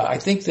 yeah, I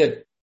think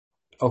that,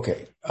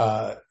 okay,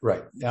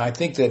 right. Now, I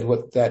think that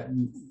what that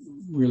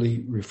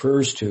really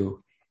refers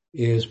to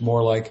is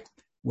more like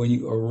when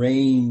you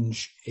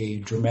arrange a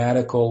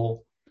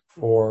dramatical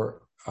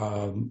or,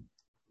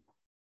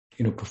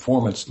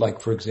 performance, like,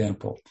 for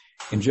example,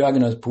 in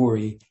Jagannath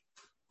Puri,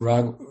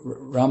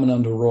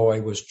 Ramananda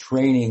Roy was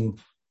training,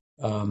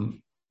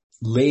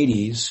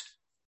 ladies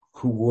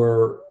who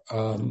were,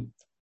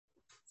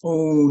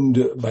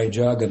 owned by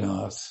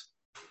Jagannath,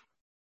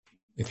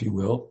 if you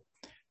will,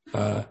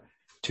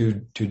 to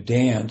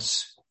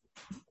dance,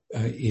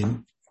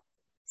 in,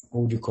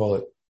 what would you call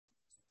it?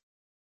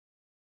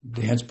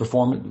 Dance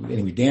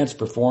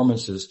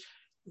performances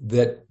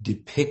that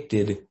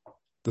depicted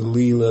the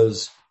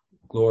Leelas,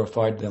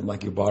 glorified them,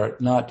 like your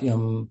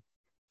Bharatnatyam,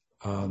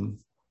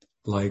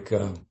 like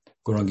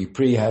Gaurangi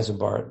Priya has a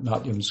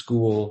Bharatnatyam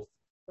school,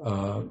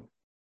 Prem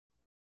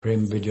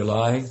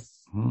Vidyalaya,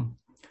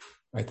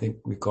 I think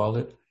we call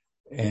it,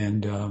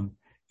 and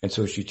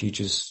so she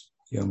teaches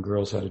young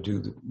girls how to do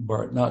the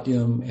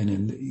Bharatnatyam,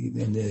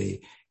 and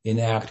they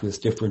enact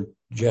with different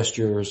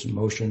gestures and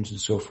motions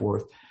and so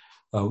forth,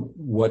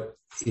 what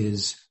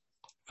is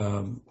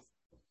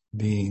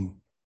being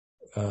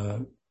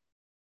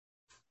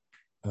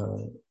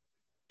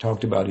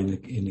talked about in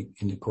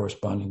the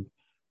corresponding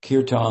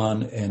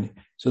kirtan, and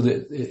so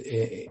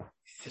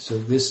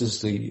this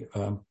is the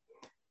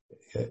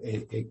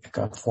a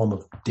kind of form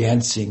of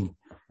dancing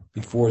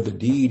before the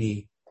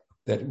deity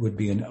that would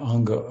be an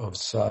anga of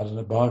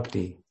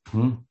sadhana-bhakti.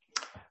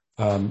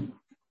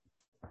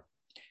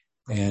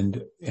 And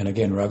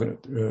again,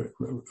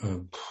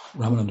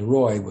 Ramananda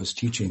Roy was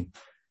teaching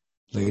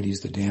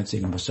ladies the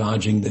dancing and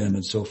massaging them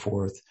and so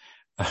forth,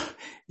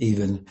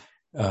 even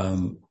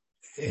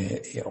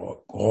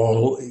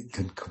all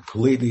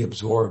completely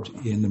absorbed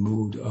in the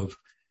mood of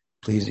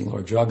pleasing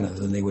Lord Jagannath,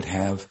 and they would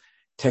have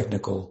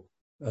technical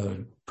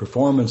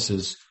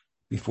performances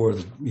before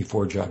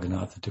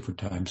Jagannath at different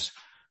times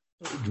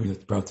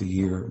throughout the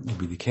year would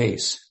be the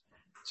case.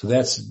 So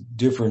that's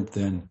different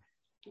than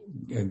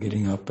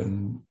getting up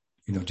and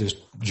just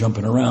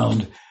jumping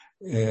around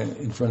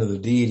in front of the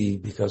deity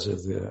because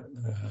of the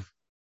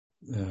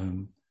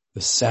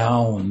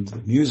sound,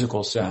 the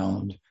musical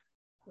sound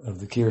of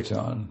the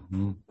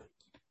kirtan.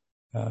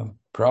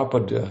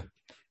 Prabhupada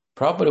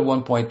at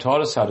one point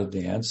taught us how to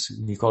dance.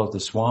 We call it the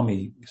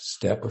Swami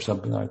step or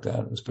something like that.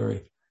 It was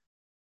very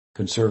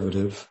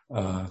conservative.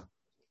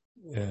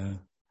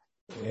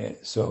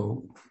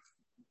 So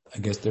I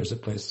guess there's a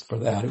place for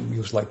that. It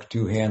was like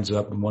two hands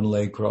up and one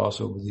leg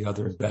cross over the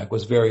other and back. It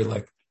was very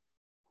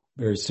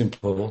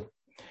simple.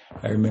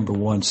 I remember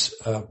once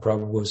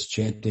Prabhupada was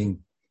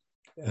chanting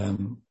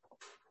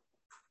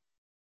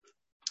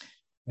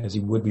as he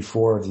would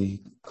before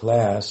the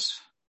class,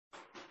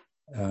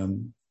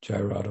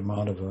 Jairada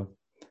Madhava,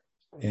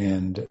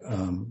 and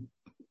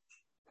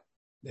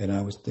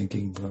I was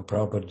thinking, well,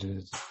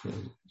 Prabhupada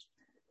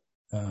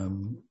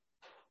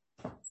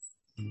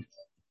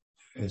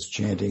is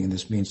chanting, and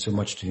this means so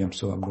much to him,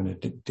 so I'm going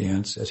to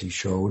dance as he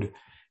showed.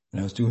 And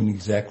I was doing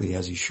exactly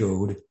as he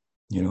showed,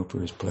 for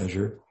his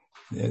pleasure.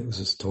 It was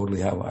just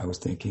totally how I was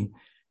thinking.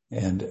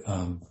 And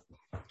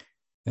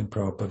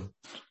Prabhupada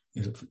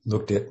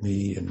looked at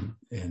me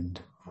and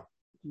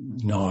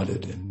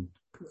nodded and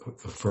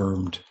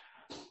affirmed,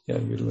 yeah,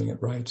 you're doing it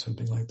right,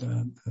 something like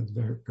that. It was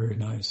very, very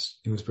nice.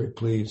 He was very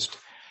pleased.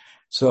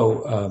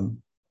 So,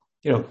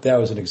 that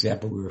was an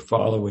example. We were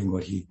following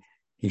what he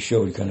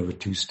showed, kind of a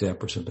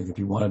two-step or something. If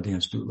you want to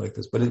dance, do it like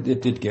this. But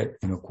it did get,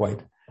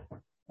 quite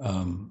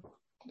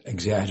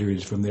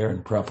exaggerated from there,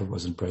 and Prabhupada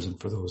wasn't present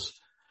for those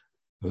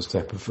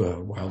type of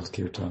wild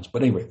kirtans.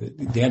 But anyway, the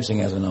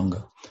dancing as an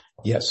anga,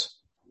 yes.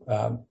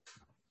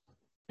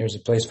 There's a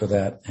place for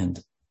that,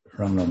 and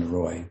Ramananda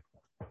Roy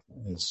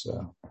is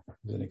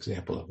an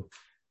example of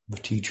a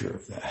teacher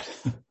of that.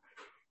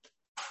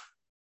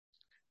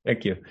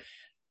 Thank you.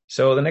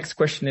 So the next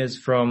question is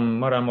from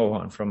Mara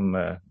Mohan from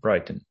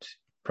Brighton.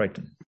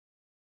 Okay.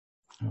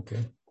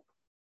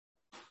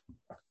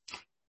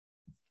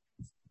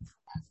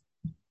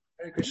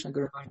 Hare Krishna,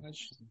 Guru Maharaj.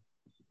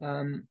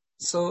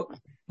 So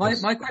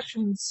my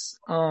questions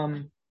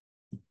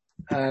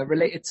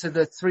related to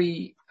the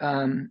three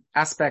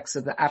aspects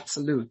of the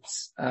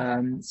absolutes.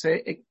 So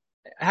it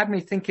had me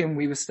thinking.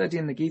 We were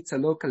studying the Gita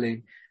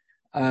locally,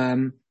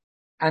 and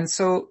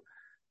so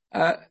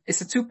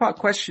it's a two-part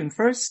question.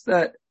 First,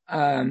 that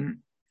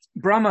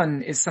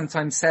Brahman is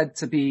sometimes said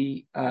to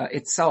be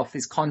itself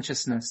is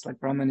consciousness, like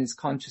Brahman is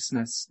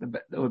consciousness,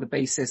 or the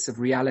basis of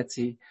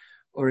reality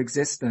or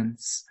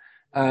existence.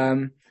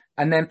 And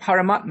then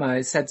Paramatma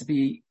is said to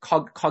be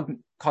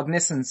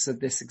cognizance of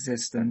this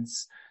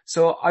existence.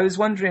 So I was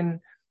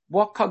wondering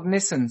what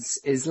cognizance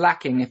is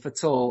lacking, if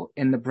at all,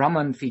 in the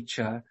Brahman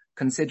feature,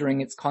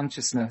 considering its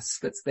consciousness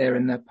that's there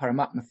in the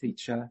Paramatma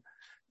feature.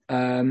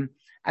 And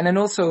then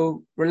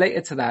also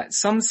related to that,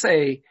 some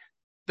say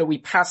that we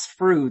pass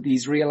through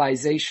these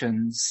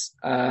realizations,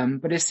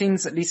 but it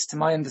seems, at least to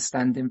my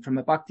understanding from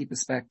a bhakti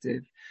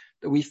perspective,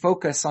 that we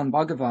focus on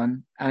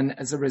Bhagavan, and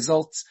as a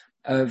result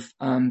of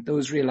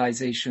those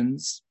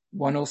realizations,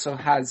 one also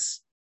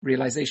has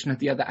realization of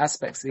the other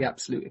aspects of the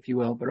absolute, if you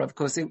will. But of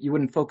course, you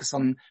wouldn't focus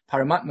on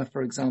Paramatma,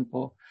 for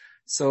example.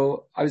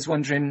 So I was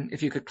wondering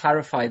if you could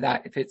clarify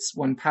that, if it's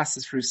one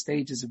passes through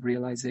stages of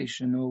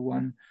realization, or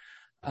one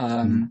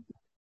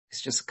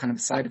it's just kind of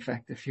a side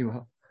effect, if you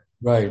will.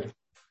 Right.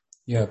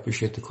 Yeah, I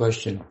appreciate the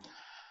question.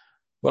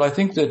 Well, I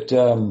think that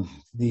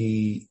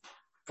the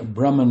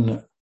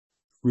Brahman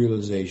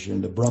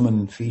realization, the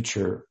Brahman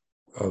feature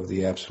of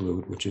the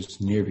absolute, which is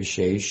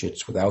nirvishesh,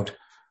 it's without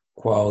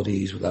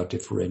qualities, without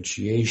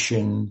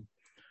differentiation,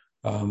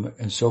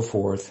 and so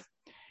forth,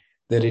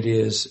 that it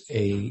is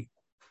a,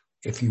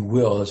 if you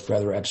will, it's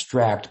rather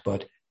abstract,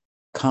 but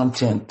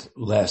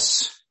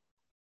contentless.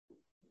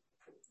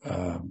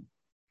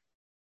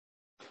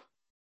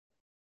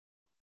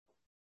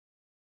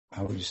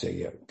 How would you say?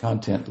 Yeah,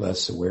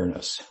 contentless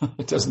awareness.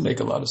 It doesn't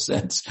make a lot of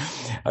sense.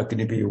 How can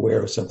you be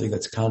aware of something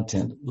that's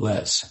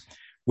contentless?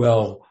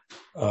 Well,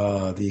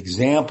 the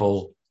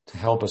example to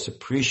help us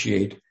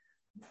appreciate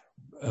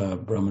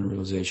Brahman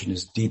realization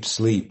is deep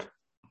sleep.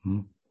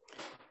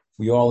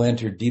 We all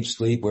enter deep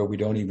sleep where we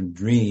don't even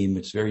dream.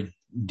 It's very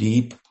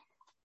deep.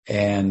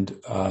 And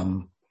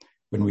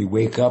when we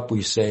wake up,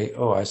 we say,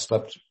 oh, I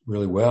slept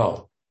really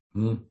well.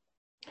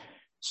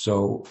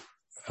 So,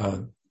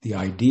 the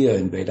idea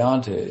in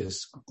Vedanta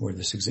is, where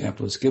this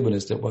example is given,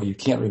 is that, well, you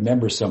can't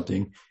remember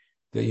something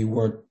that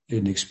you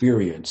didn't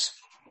experience.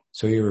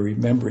 So you're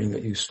remembering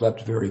that you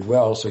slept very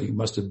well, so you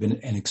must have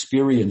been an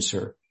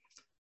experiencer,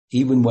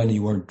 even when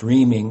you weren't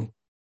dreaming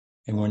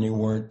and when you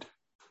weren't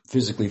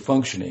physically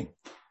functioning.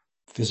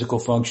 Physical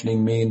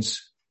functioning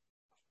means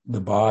the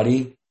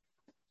body.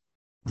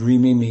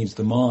 Dreaming means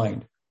the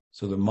mind.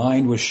 So the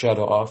mind was shut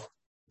off.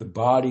 The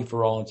body,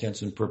 for all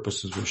intents and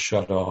purposes, was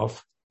shut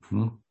off.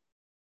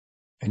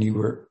 And you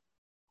were,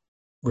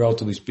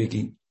 relatively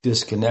speaking,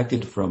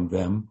 disconnected from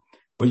them,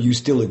 but you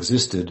still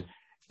existed,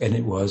 and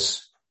it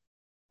was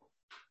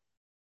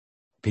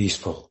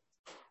peaceful.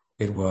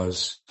 It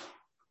was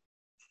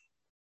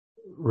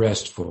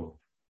restful.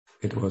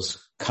 It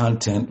was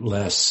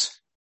contentless.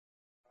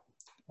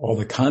 All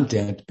the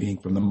content being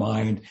from the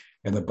mind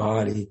and the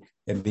body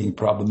and being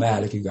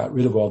problematic. You got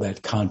rid of all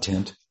that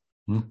content,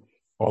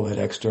 all that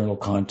external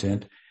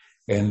content,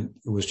 and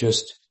it was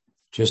just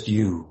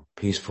you,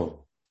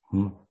 peaceful.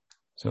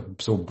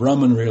 So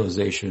Brahman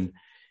realization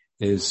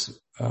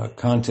is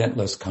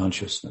contentless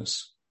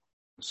consciousness.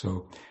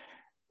 So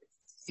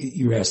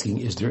you're asking,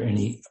 is there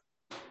any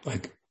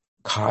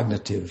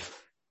cognitive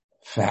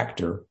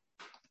factor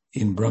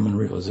in Brahman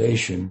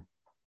realization?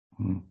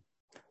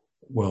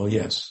 Well,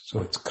 yes. So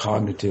it's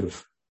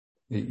cognitive.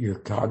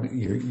 You're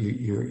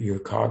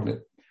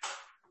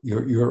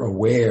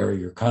aware.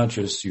 You're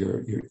conscious.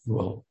 You're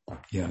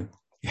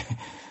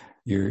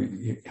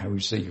how would you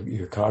say?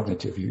 You're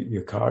cognitive.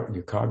 You're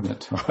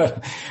cognate.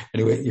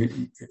 Anyway, you're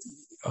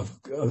of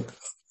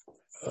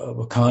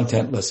a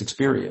contentless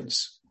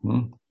experience.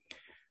 And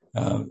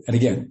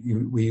again,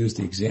 we use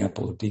the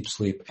example of deep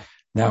sleep.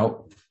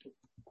 Now,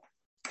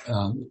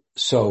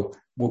 so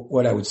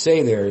what I would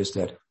say there is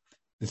that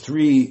the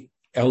three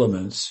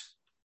elements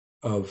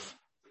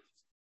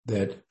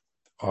that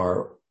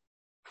are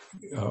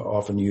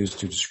often used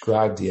to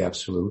describe the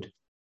absolute,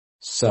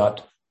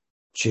 Sat,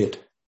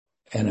 Chit,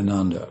 and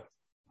Ananda.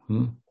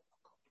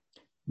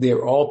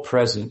 They're all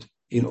present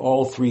in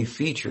all three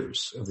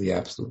features of the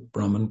absolute,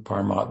 Brahman,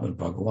 Paramatma, and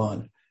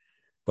Bhagavan.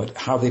 But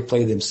how they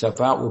play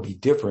themselves out will be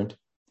different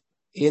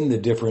in the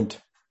different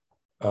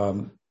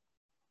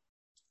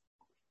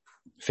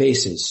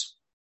faces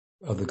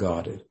of the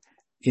Godhead.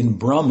 In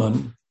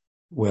Brahman,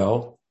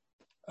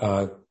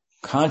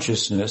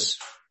 consciousness,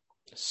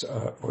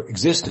 or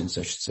existence,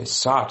 I should say,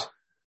 Sat,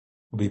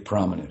 will be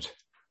prominent.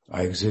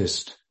 I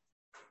exist.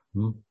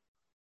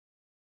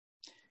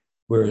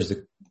 Whereas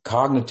the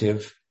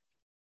cognitive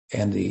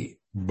and the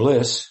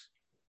bliss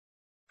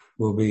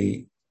will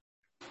be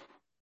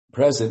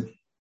present,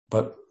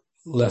 but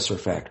lesser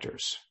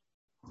factors.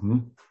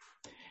 When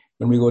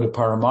we go to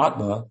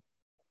Paramatma,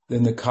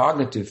 then the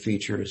cognitive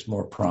feature is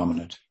more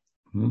prominent.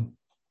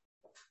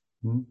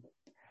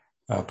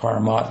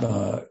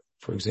 Paramatma,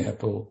 for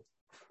example,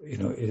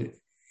 it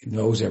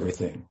knows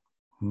everything,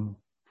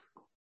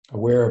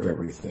 aware of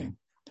everything.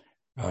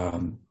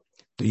 The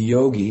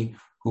yogi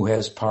who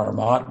has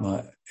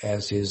Paramatma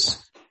as his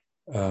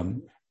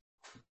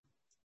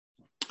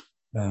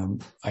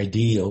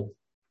ideal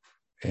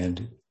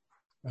and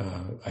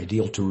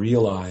ideal to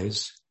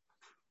realize,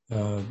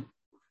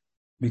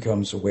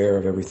 becomes aware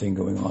of everything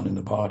going on in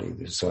the body.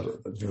 There's sort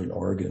of different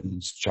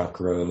organs,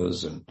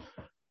 chakras, and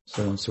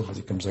so on and so forth.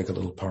 He becomes like a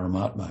little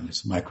Paramatma, and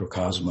it's a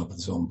microcosm of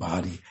his own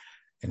body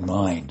and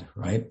mind,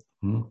 right?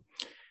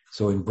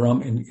 So in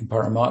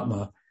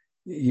Paramatma,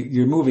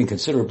 you're moving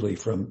considerably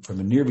from a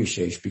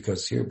nirvishesh,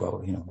 because here,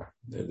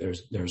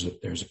 there's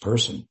a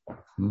person,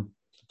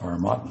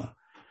 Paramatma.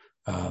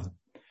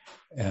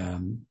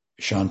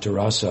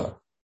 Shantarasa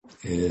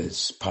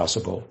is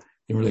possible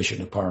in relation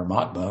to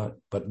Paramatma,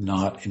 but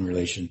not in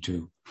relation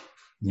to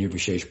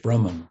nirvishesh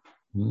Brahman.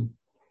 And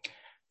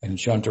in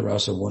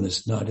Shantarasa, one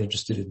is not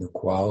interested in the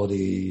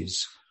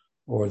qualities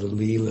or the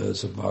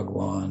leelas of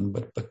Bhagavan,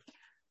 but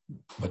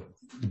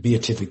the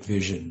beatific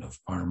vision of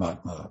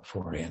Paramatma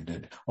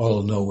forehanded,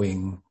 all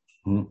knowing.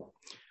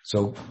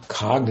 So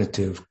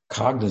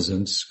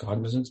cognizance,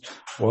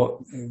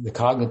 well, the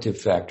cognitive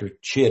factor,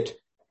 Chit,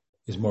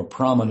 is more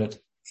prominent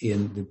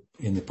in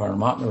the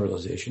Paramatma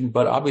realization,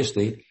 but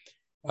obviously,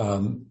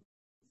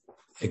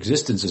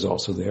 existence is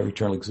also there,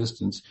 eternal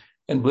existence,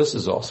 and bliss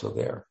is also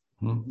there.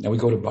 Now we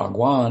go to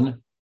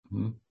Bhagavan,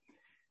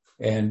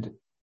 and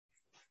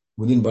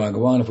within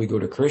Bhagavan, if we go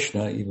to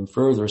Krishna even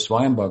further,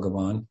 Swami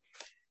Bhagavan,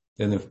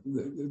 then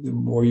the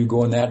more you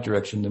go in that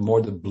direction, the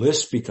more the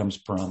bliss becomes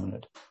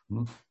prominent.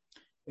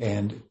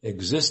 And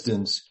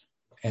existence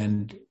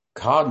and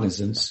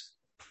cognizance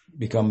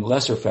become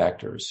lesser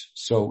factors.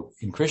 So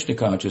in Krishna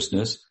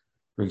consciousness,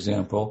 for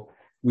example,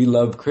 we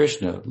love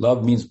Krishna.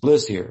 Love means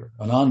bliss here,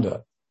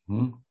 ananda.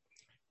 And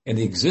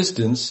the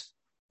existence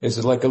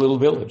is like a little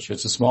village.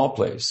 It's a small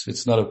place.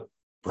 It's not a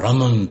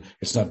Brahman.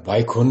 It's not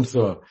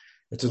Vaikuntha.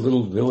 It's a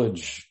little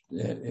village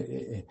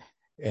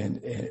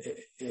and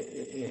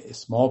a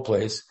small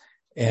place.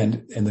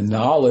 And the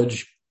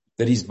knowledge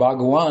that he's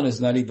Bhagavan is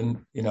not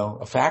even,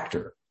 a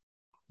factor.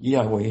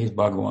 Yeah, well, he's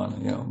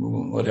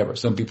Bhagavan, whatever.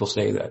 Some people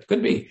say that.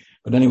 Could be.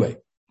 But anyway,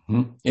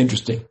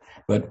 interesting.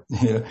 But,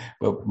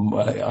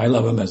 I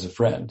love him as a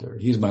friend, or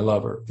he's my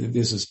lover.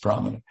 This is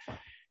prominent.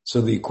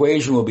 So the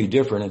equation will be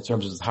different in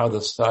terms of how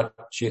the Sat,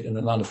 Chit, and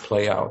Ananda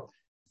play out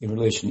in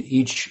relation to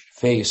each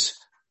face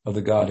of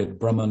the Godhead,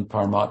 Brahman,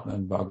 Paramatma,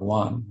 and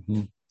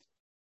Bhagavan.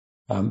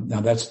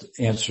 Now that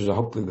answers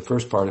hopefully the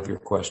first part of your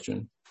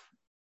question.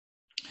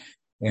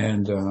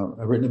 And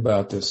I've written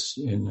about this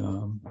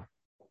in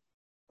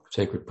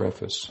Sacred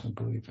Preface, I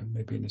believe, and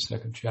maybe in the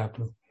second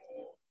chapter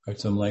at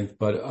some length.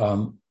 But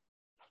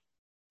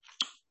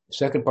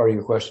second part of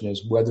your question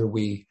is whether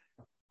we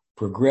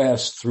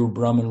progress through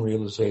Brahman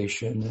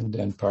realization and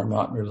then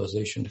Paramatma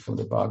realization to come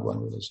to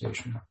Bhagavan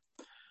realization.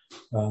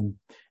 And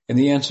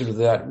the answer to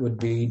that would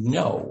be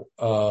no.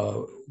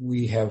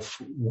 We have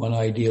one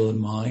ideal in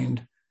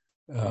mind,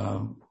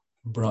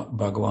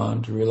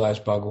 Bhagavan, to realize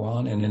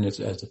Bhagavan, and then it's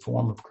as the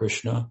form of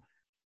Krishna,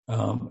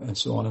 and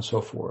so on and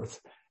so forth.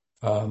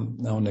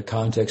 Now, in the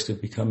context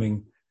of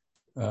becoming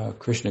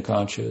Krishna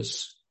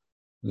conscious,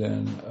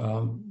 then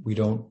we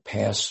don't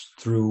pass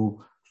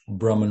through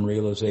Brahman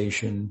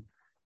realization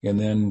and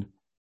then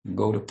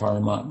go to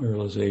Paramatma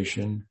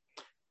realization,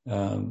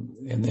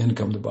 and then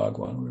come to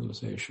Bhagavan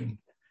realization.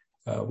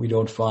 We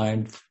don't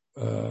find,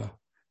 in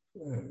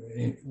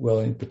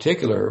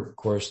particular, of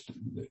course,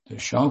 the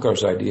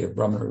Shankar's idea of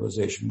Brahman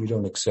realization, we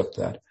don't accept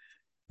that.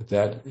 But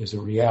that is a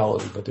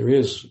reality. But there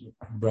is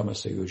Brahma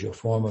Sayuja, a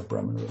form of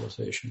Brahman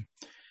realization.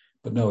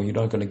 But no, you're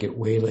not going to get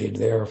waylaid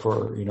there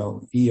for,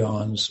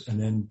 eons and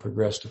then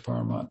progress to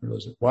Paramatma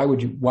realization. Why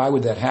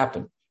would that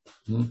happen?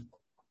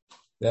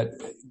 That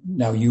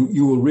now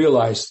you will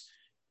realize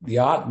the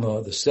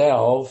Atma, the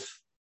self,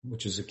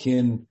 which is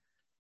akin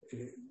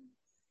in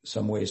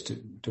some ways to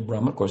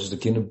Brahman, of course, is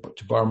akin to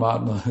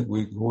Paramatma,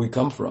 where we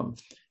come from,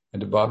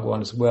 and to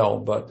Bhagavan as well.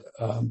 But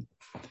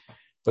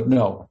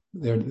no,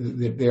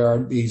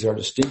 these are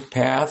distinct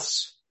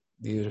paths.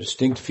 These are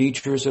distinct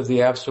features of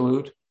the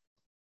Absolute.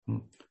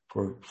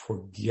 For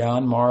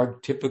Gyan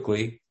Marg,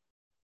 typically,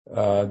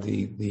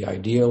 the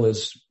ideal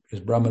is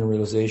Brahman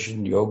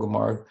realization. Yoga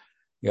Marg,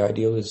 the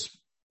ideal is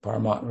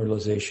Paramatma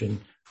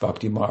realization.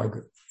 Bhakti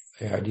Marg,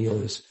 the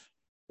ideal is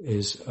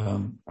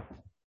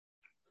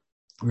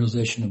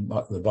realization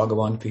of the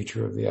Bhagavan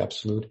feature of the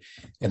Absolute.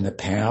 And the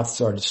paths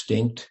are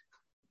distinct.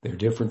 They're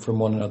different from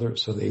one another,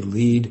 so they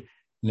lead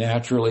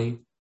naturally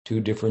to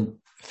different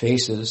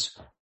faces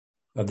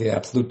of the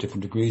Absolute,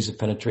 different degrees of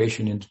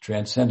penetration into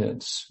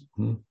transcendence.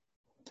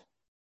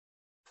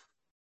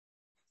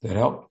 That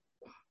help?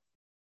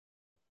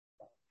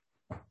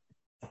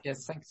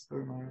 Yes, thanks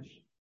very much.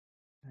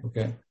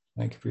 Okay,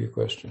 thank you for your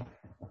question.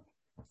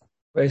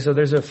 Okay, so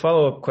there's a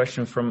follow-up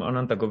question from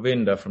Ananta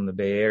Govinda from the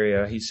Bay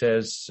Area. He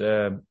says,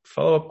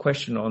 follow-up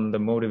question on the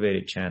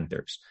motivated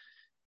chanters.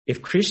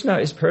 If Krishna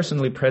is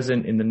personally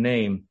present in the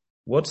name,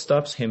 what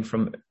stops him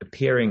from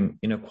appearing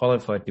in a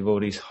qualified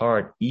devotee's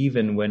heart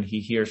even when he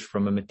hears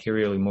from a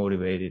materially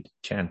motivated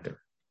chanter?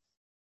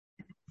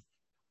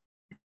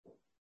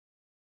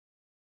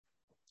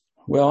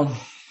 Well,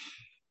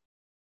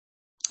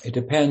 it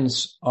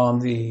depends on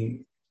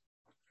the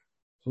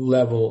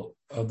level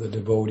of the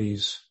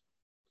devotee's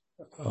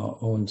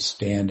own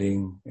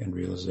standing and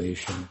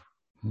realization.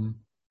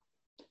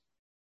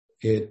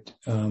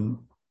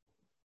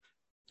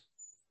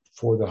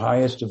 For the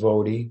highest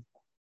devotee,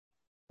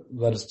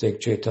 let us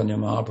take Chaitanya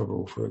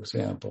Mahaprabhu, for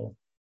example.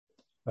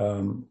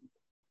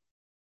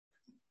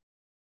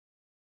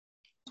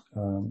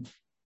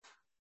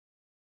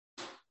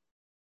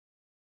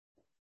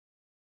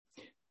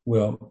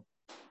 Well,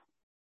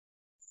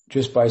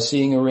 just by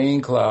seeing a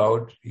rain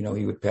cloud, he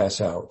would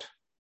pass out.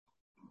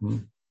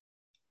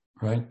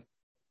 Right?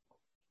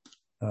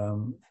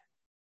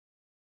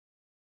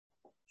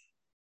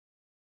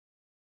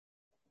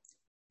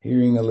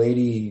 Hearing a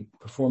lady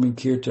performing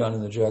kirtan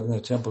in the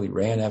Jagannath temple, he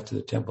ran after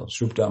the temple.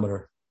 Srup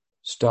Damodar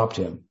stopped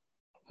him.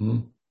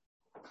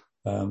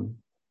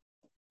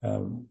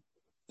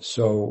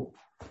 So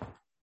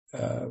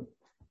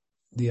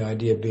the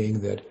idea being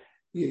that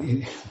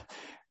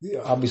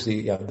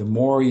obviously, the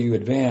more you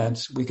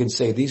advance, we can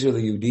say these are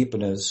the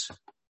udipanas,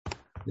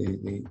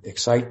 the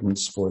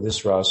excitants for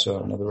this rasa,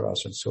 another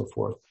rasa, and so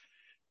forth,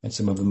 and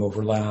some of them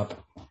overlap.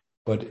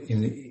 But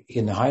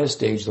in the highest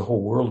stage, the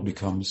whole world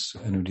becomes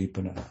an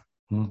udipana.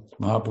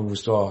 Mahaprabhu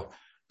saw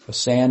a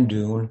sand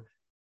dune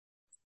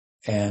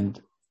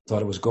and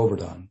thought it was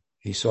Govardhan.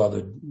 He saw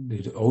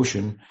the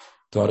ocean,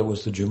 thought it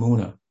was the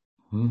Jamuna.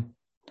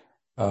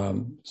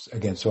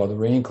 Again, saw the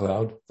rain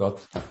cloud,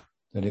 thought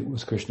that it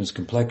was Krishna's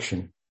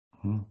complexion.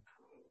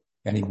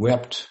 And he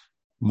wept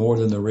more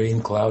than the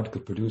rain cloud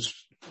could produce,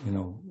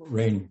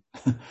 rain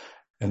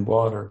and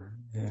water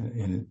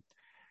in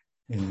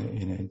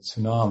a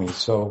tsunami.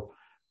 So,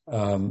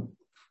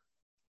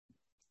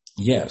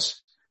 yes,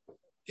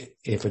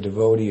 if a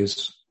devotee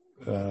is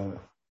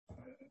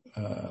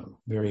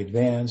very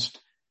advanced,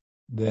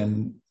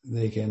 then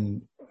they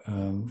can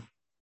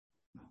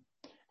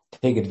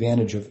take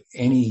advantage of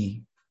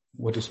any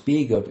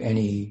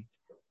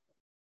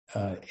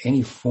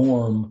any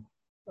form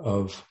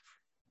of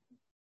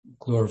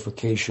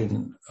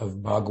glorification of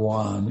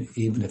Bhagavan,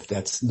 even if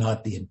that's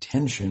not the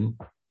intention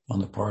on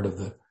the part of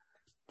the,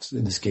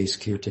 in this case,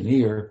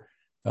 kirtaneer,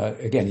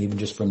 again, even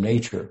just from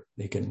nature,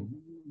 they can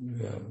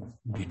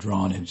be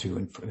drawn into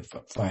and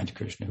find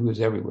Krishna, who is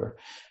everywhere.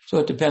 So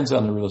it depends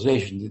on the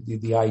realization.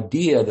 The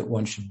idea that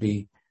one should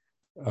be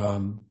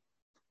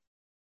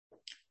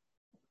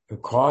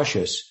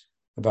cautious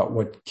about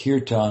what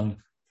kirtan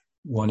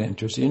one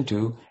enters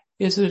into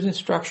is an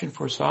instruction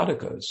for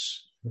sadhakas,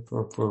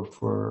 for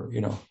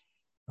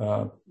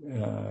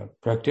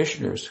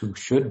practitioners who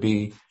should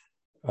be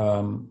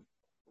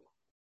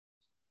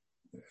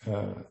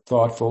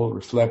thoughtful,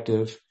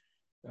 reflective,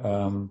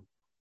 and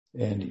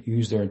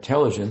use their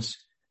intelligence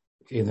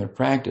in their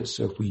practice.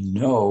 So if we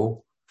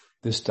know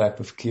this type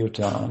of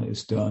kirtan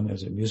is done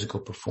as a musical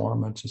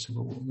performance,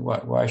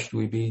 why should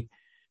we be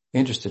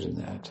interested in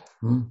that?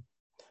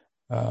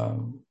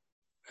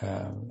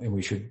 And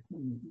we should,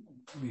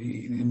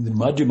 in the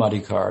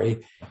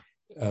Madhyamadikari,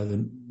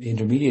 the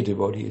intermediate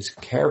devotee is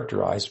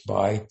characterized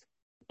by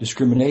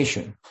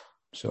discrimination.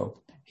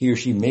 So he or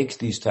she makes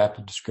these type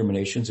of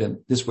discriminations, and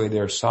this way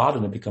their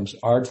sadhana becomes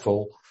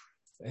artful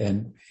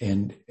and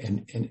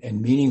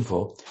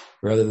meaningful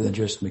rather than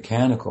just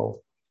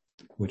mechanical,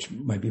 which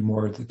might be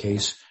more the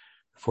case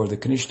for the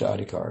Kanishta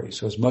Adhikari.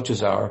 So as much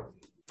as our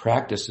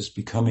practice is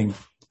becoming,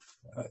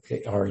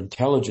 our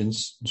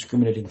intelligence,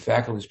 discriminating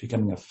faculty is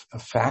becoming a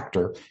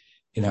factor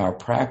in our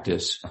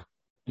practice,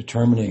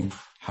 determining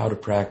how to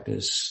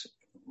practice,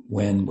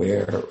 when,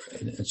 where,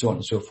 and so on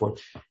and so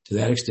forth. To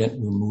that extent,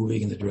 we're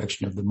moving in the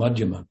direction of the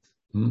Madhyama.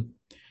 The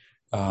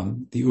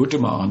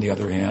Uttama, on the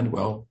other hand,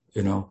 well,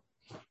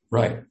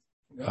 right.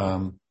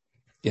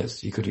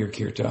 Yes, you could hear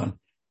kirtan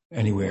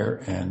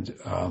anywhere, and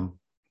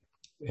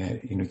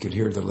you could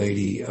hear the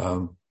lady,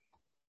 what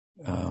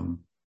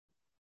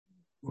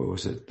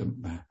was it?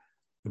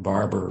 The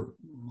barber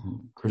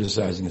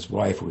criticizing his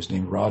wife, who was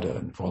named Radha,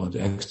 and fall into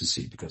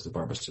ecstasy because the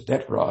barber said,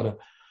 "That Radha,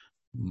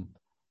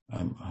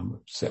 I'm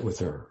upset with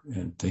her,"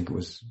 and think it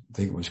was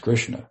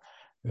Krishna.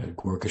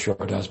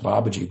 Gaurkishore Das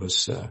Babaji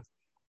was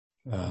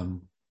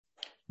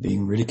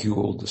being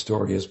ridiculed.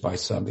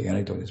 The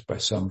anecdote is by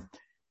some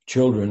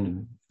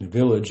children in the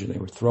village, and they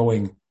were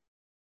throwing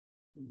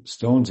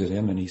stones at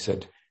him, and he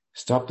said,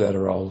 "Stop that,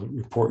 or I'll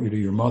report you to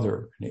your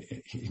mother." And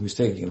he was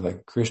taking it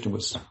like Krishna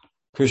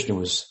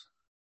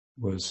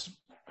was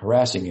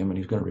harassing him, and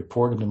he was going to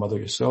report him to Mother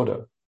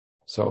Yasoda.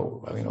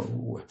 So,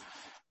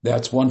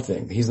 that's one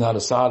thing. He's not a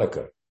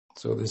sadhaka.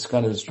 So this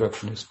kind of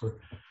instruction is for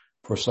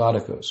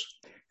sadhakas.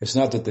 It's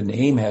not that the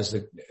name is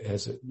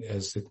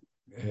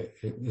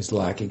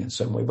lacking in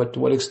some way, but to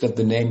what extent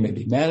the name may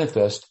be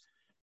manifest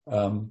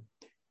in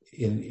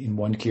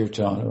one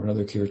kirtan or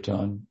another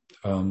kirtan,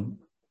 and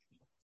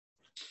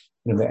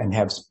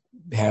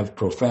have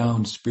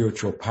profound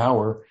spiritual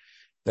power,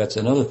 that's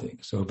another thing.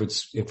 So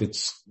if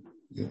it's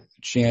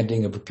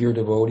chanting of a pure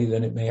devotee,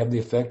 then it may have the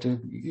effect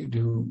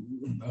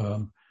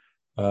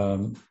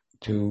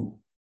to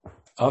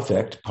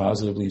affect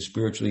positively,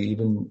 spiritually,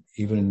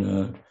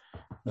 even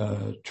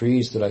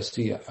trees that I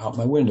see out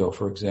my window,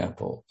 for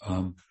example.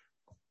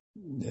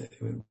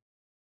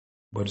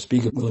 But to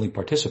speak of willingly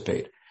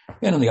participate.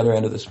 And on the other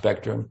end of the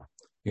spectrum,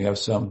 you have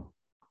some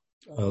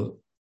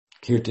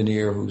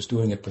kirtaneer who's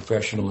doing it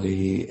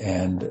professionally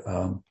and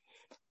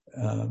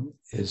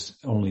is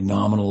only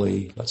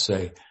nominally, let's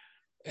say,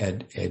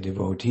 a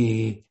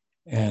devotee,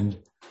 and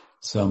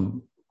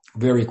some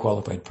very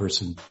qualified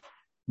person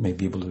may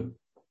be able to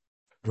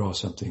draw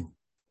something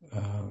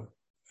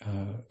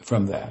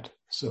from that.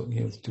 So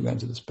you have the two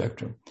ends of the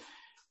spectrum.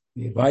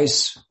 The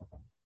advice,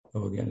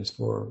 again, is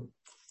for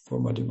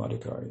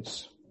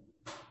Madhyamadikaris.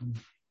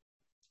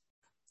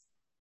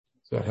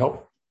 Does that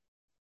help?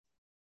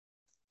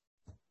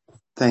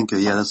 Thank you.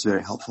 Yeah, that's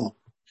very helpful.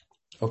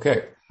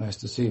 Okay, nice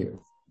to see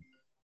you.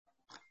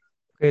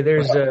 Okay,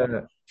 there's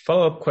a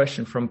follow-up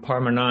question from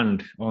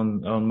Parmanand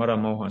on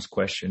Madan Mohan's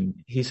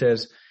question. He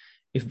says,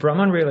 if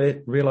Brahman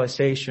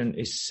realization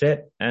is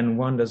set and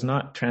one does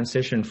not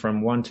transition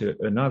from one to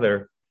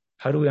another,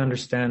 how do we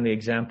understand the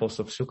examples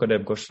of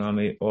Sukadeva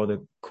Goswami or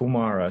the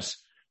Kumaras,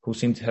 who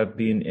seem to have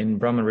been in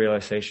Brahman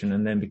realization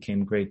and then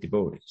became great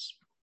devotees?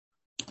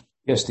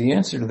 Yes, the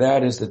answer to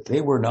that is that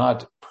they were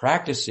not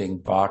practicing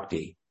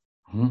bhakti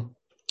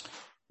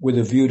with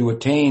a view to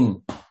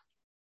attain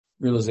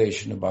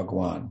realization of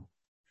Bhagavan.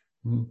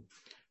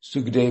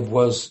 Sukadeva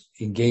was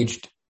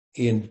engaged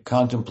in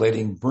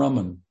contemplating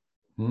Brahman.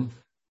 And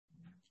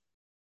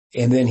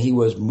then he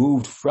was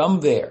moved from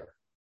there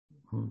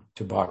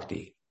to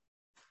bhakti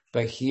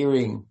by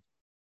hearing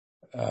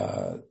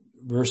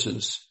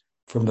verses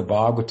from the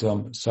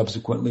Bhagavatam,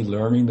 subsequently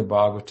learning the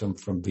Bhagavatam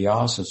from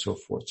Vyasa and so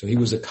forth. So he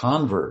was a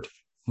convert.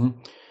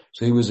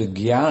 So he was a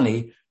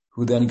jnani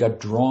who then got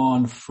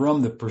drawn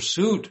from the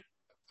pursuit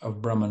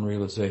of Brahman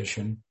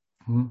realization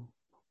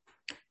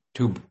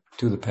to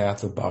the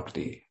path of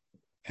bhakti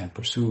and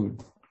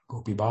pursued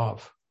Gopi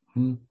Bhav.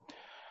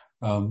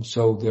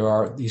 So there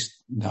are these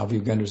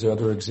Navyagendras, there are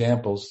other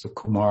examples, the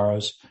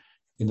Kumaras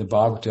in the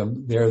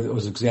Bhagavatam,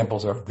 those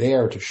examples are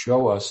there to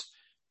show us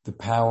the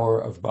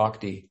power of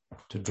bhakti,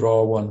 to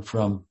draw one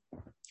from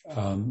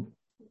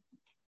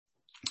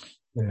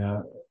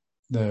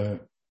the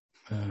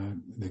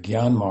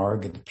Gyan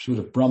Marg and the pursuit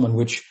of Brahman,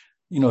 which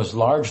is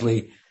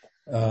largely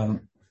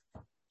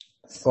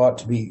thought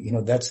to be,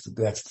 that's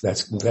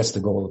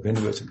the goal of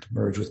Hinduism, to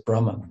merge with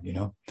Brahman. If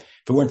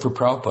it weren't for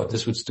Prabhupada,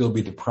 this would still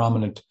be the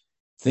prominent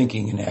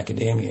thinking in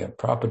academia.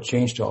 Prabhupada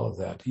changed all of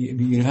that.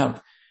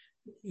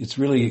 It's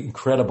really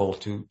incredible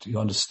to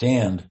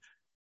understand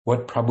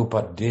what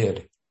Prabhupada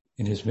did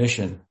in his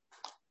mission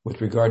with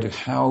regard to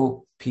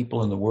how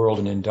people in the world,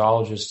 and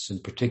Indologists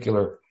in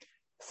particular,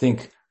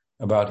 think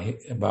about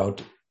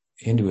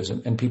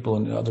Hinduism, and people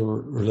in other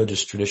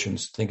religious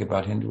traditions think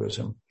about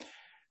Hinduism. If it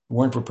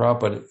weren't for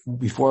Prabhupada,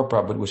 before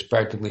Prabhupada, was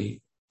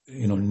practically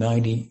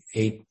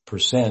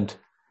 98%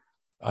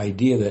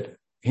 idea that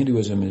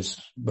Hinduism is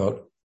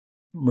about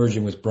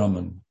merging with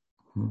Brahman.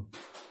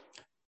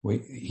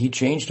 He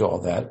changed all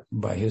that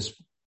by his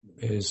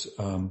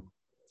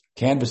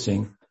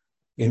canvassing,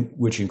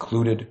 which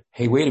included,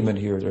 hey, wait a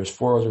minute here, there's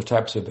 4 other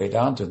types of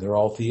Vedanta, they're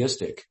all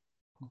theistic.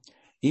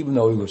 Even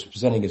though he was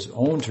presenting his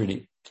own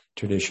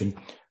tradition,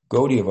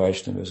 Gaudiya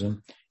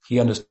Vaishnavism, he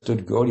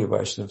understood Gaudiya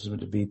Vaishnavism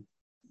to be,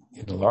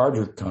 in the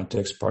larger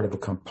context, part of a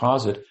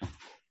composite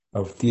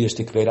of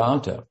theistic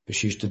Vedanta,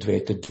 Vishishta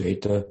Dvaita,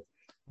 Dvaita,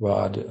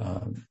 Vad,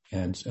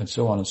 and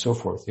so on and so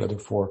forth, the other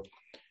 4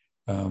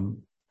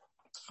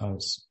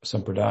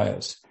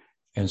 sampradayas.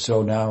 And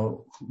so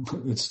now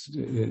this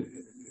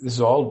is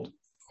all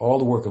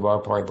the work of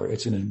our Paripara.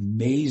 It's an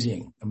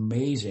amazing,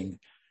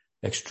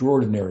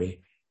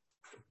 extraordinary,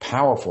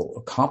 powerful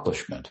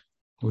accomplishment,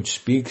 which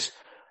speaks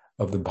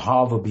of the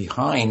bhava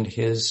behind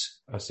his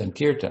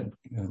Sankirtan.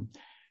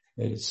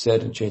 It's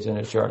said in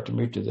Chaitanya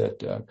Charitamrita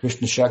that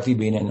Krishna Shakti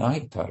being an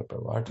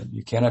ahitara.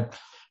 You cannot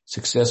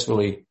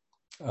successfully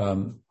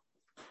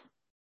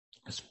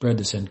spread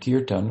the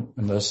Sankirtan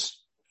unless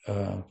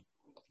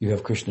you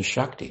have Krishna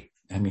Shakti.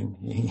 I mean,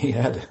 he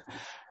had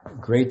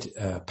great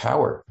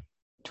power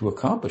to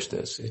accomplish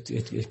this.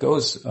 It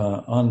goes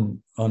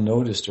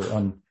unnoticed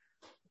or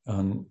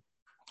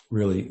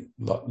really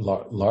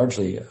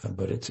largely,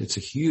 but it's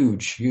a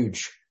huge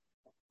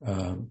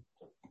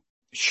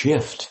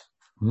shift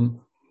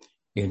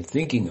in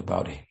thinking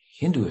about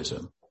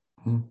Hinduism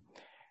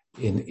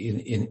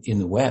in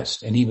the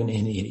West, and even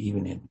in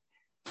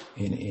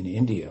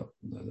India.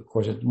 Of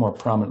course, it's more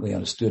prominently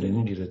understood in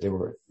India that there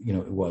were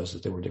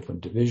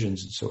different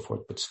divisions and so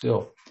forth, but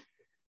still,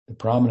 the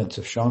prominence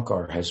of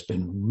Shankar has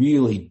been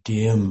really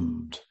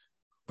dimmed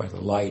by the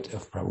light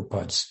of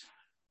Prabhupada's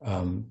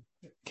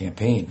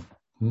campaign.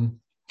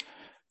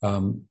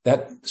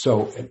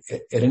 So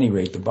at any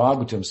rate, the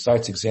Bhagavatam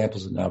cites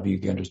examples of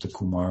Navya-Gendras, the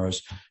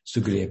Kumaras,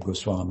 Sukadeva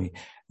Goswami,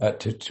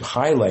 to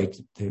highlight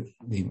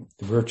the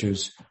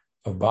virtues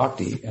of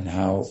bhakti and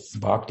how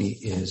bhakti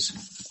is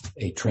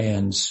a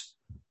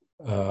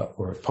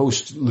or a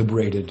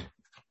post-liberated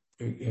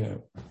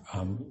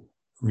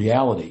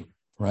reality,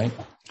 right?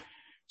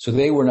 So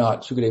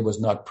Sukadeva was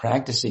not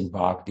practicing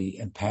bhakti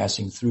and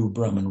passing through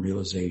Brahman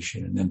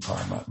realization and then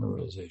Paramatma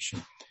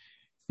realization.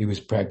 He was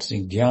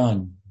practicing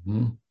Dhyan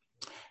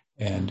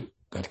and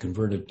got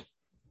converted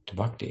to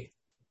bhakti.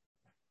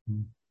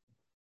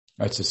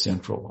 That's a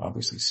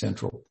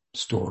central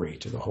story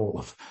to the whole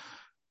of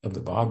the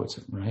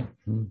Bhagavatam, right?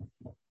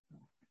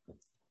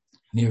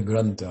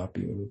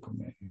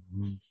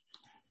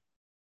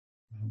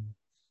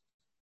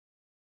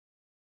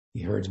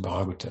 He heard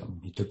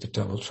Bhagavatam. He took the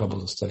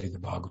trouble to study the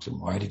Bhagavatam.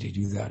 Why did he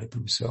do that if he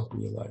was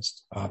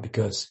self-realized?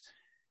 Because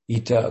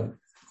itam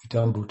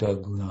bhuta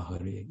guna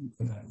hari.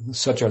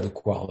 Such are the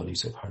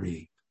qualities of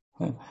Hari.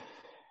 Such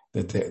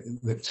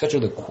are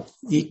the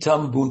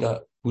itam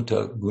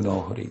bhuta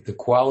guna hari. The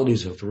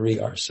qualities of Hari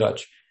are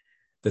such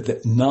that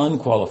the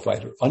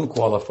non-qualified or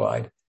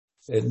unqualified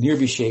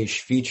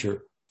nirvishesh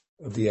feature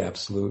of the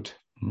Absolute,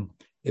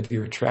 if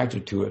you're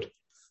attracted to it,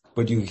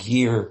 but you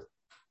hear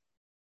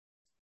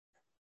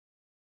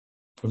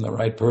from the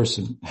right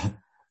person,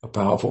 a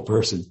powerful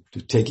person,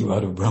 to take you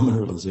out of Brahman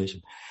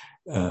realization,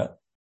 about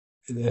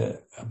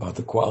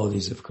the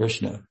qualities of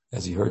Krishna,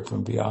 as he heard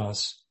from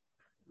Vyas.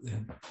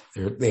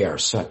 They are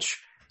such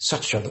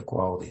are the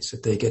qualities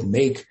that they can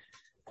make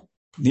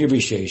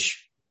nirvishesh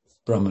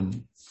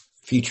Brahman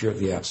feature of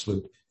the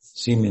Absolute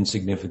seem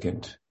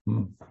insignificant,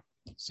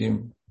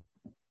 seem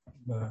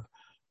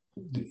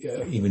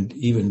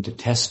even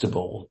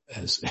detestable,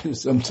 as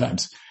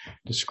sometimes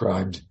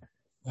described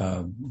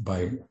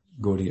by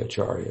Gaudiya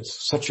Acharyas.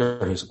 Such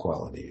are his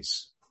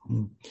qualities.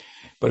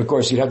 But of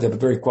course, you'd have to have a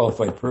very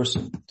qualified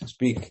person to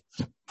speak.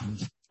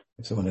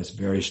 If someone has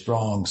very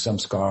strong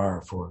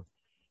samskar for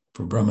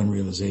Brahman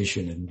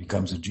realization and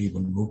becomes a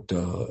jivan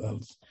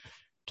mukta,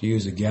 to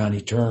use a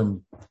jnani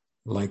term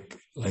like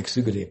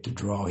Sukadeva, to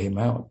draw him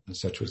out. And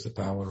such was the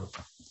power of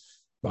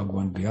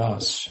Bhagavan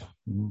Vyas,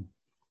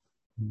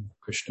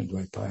 Krishna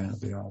Dvaipayana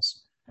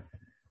Vyas.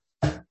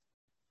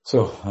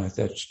 So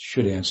that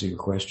should answer your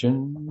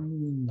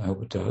question. I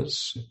hope it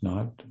does. If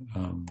not,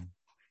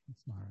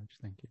 Maharaj.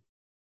 Thank you.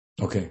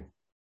 Okay.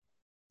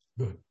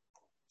 Good.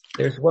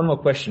 There's one more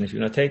question. If you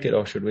want to take it,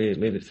 or should we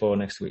leave it for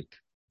next week?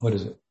 What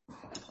is it?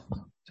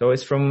 So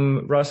it's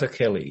from Rasa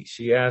Kelly.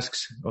 She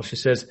asks, or she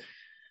says,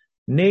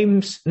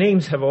 names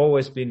have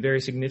always been very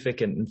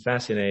significant and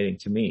fascinating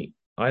to me.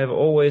 I have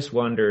always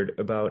wondered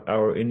about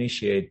our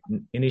initiated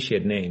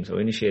names.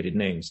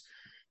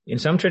 In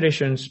some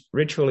traditions,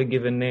 ritually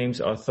given names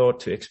are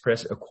thought to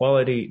express a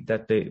quality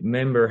that the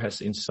member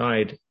has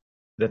inside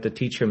that the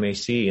teacher may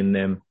see in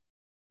them,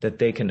 that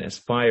they can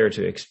aspire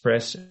to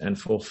express and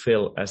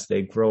fulfill as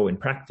they grow in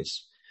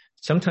practice.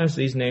 Sometimes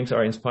these names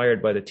are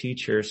inspired by the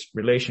teacher's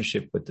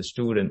relationship with the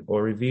student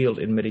or revealed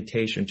in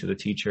meditation to the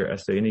teacher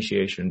as the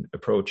initiation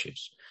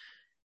approaches.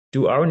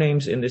 Do our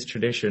names in this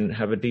tradition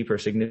have a deeper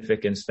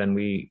significance than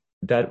we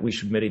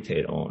should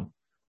meditate on?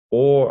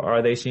 Or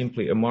are they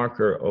simply a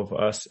marker of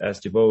us as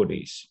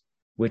devotees,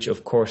 which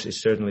of course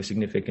is certainly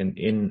significant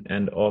in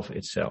and of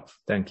itself?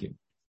 Thank you.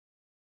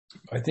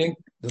 I think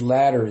the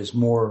latter is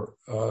more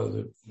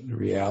the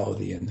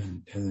reality,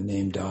 and the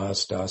name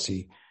Das,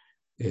 Dasi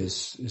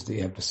is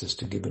the emphasis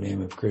to give a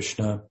name of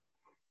Krishna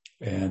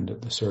and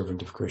the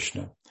servant of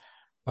Krishna.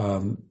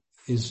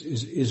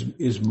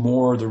 Is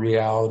more the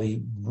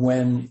reality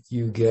when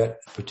you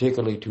get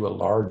particularly to a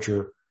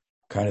larger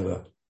kind of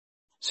a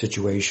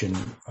situation,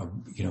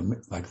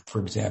 like for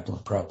example,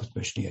 in Prabhupada's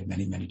mission, he had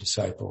many, many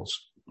disciples.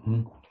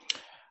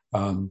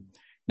 Mm-hmm.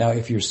 Now,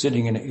 if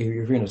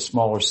you're in a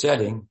smaller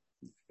setting,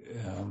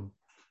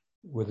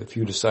 with a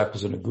few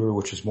disciples and a guru,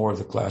 which is more of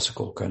the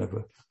classical kind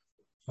of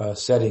a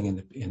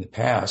setting in the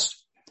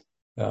past,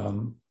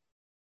 then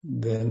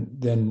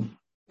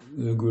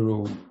the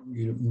guru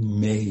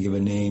may give a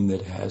name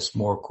that has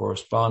more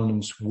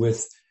correspondence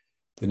with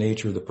the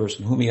nature of the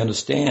person whom he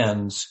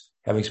understands,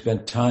 having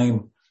spent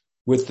time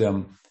with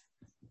them,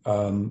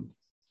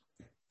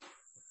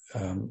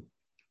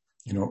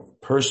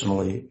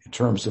 personally, in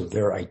terms of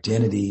their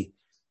identity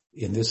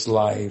in this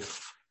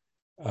life,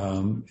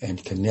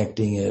 and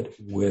connecting it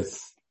with,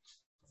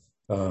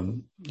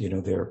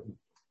 their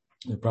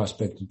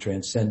prospect of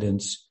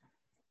transcendence.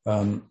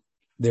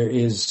 There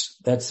is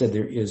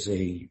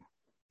a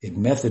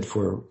method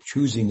for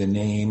choosing the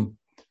name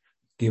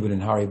given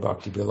in Hari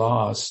Bhakti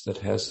Vilas that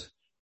has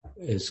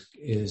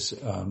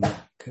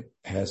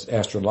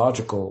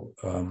astrological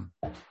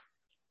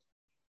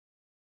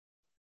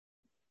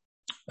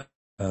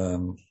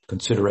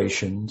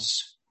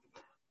considerations.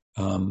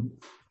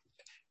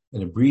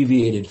 An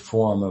abbreviated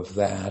form of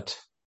that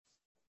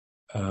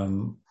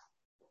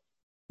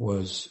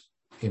was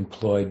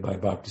employed by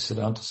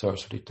Bhaktisiddhanta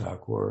Saraswati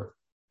Thakur,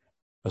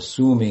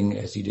 assuming,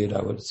 as he did,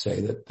 I would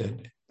say, that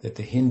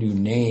the Hindu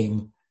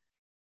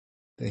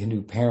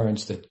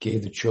parents that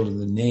gave the children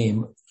the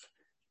name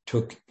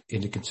took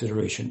into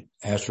consideration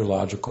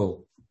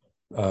astrological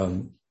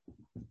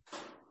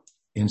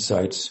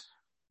insights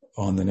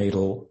on the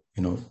natal,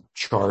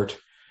 chart.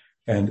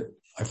 And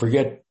I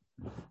forget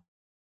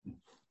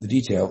the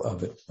detail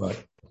of it, but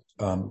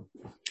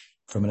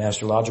from an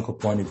astrological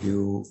point of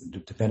view,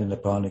 dependent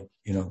upon,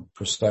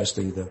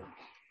 precisely the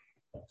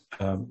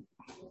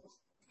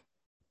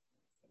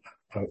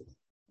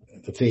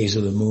phase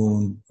of the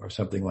moon or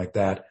something like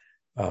that,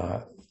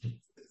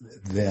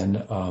 then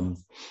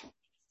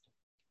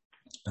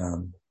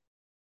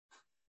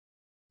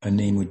a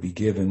name would be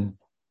given,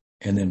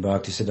 and then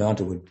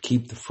Bhaktisiddhanta would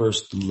keep the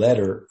first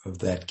letter of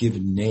that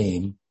given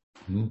name,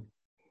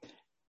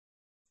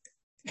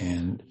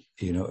 and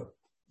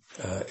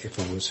if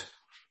it was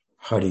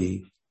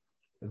Hari,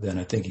 then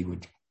I think he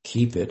would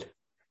keep it.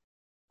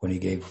 When he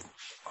gave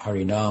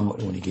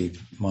harinama, when he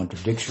gave mantra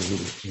diksha,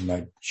 he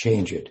might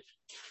change it,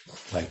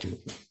 like to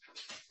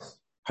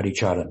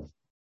Haricharan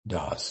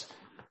Das.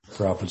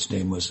 Prabhupada's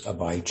name was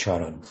Abhay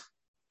Charan,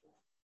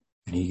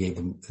 and he gave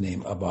him the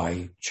name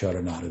Abhay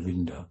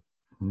Charanaravinda.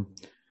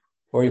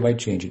 Or he might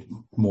change it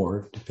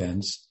more,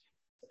 depends.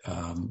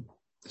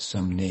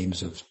 Some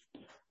names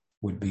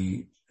would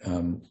be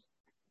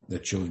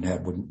that children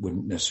have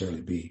wouldn't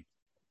necessarily be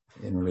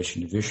in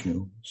relation to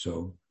Vishnu.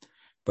 So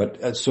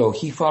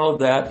he followed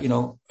that,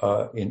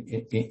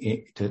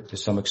 to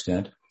some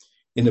extent.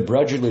 In the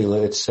Braja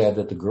Leela, it's said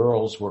that the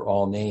girls were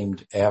all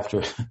named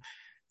after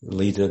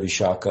Lita,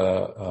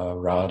 Vishaka,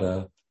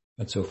 Radha,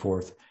 and so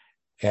forth,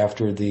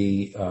 after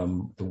the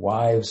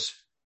wives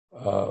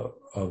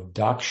of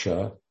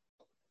Daksha,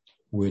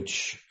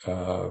 which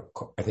I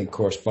think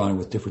correspond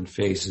with different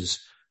phases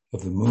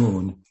of the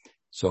moon.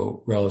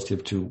 So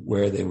relative to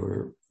where they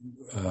were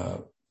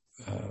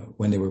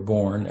when they were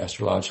born,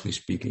 astrologically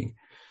speaking,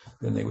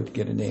 then they would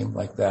get a name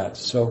like that.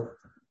 So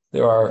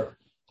there are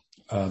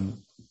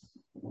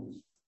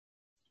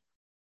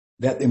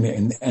that,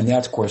 and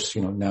that's of course,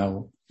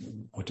 now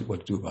what to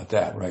do about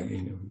that, right?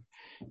 Your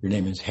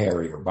name is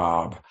Harry or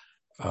Bob,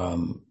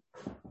 and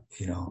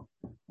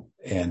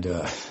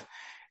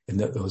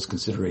those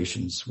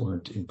considerations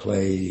weren't in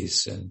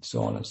place, and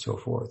so on and so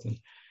forth, and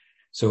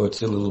so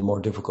it's a little more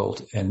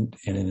difficult. And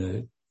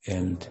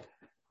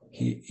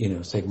he,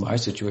 take my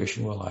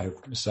situation. Well, I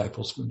have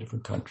disciples from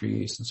different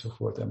countries and so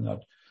forth. I'm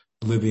not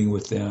living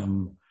with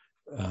them,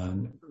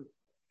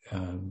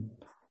 and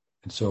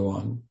so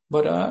on.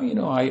 But I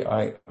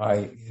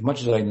as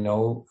much as I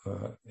know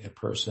a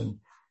person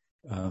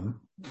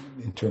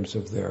in terms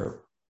of their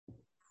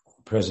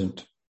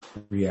present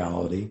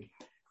reality,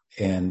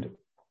 and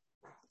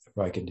if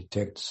I can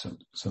detect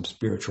some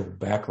spiritual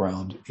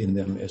background in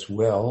them as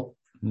well,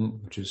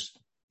 which is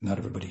not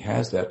everybody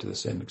has that to the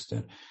same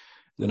extent,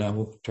 then I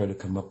will try to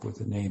come up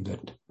with a name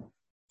that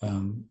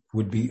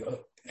would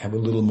have a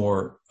little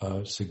more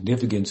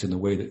significance in the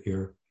way that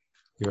you're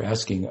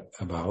asking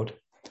about.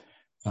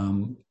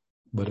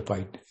 But if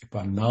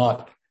I'm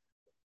not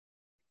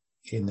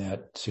in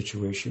that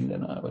situation,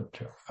 then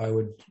I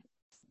would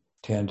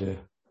tend to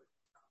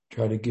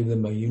try to give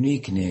them a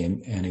unique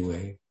name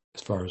anyway,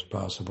 as far as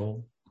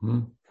possible.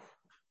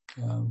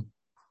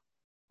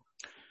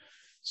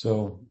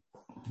 So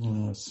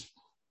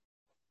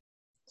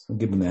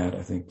given that,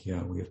 I think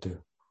we have to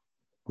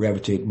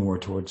gravitate more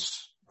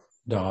towards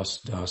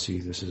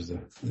Dasi. This is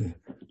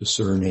the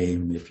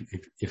surname,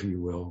 if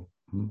you will.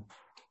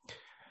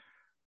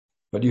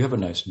 But you have a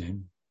nice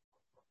name.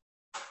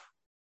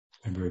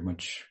 I very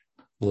much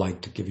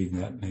liked giving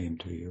that name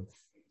to you.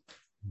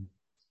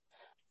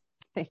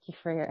 Thank you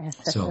for your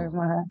answer,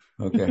 Maharaj.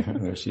 Okay,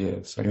 there she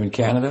is. Are you in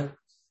Canada?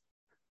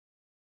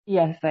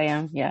 Yes, I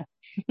am. Yeah.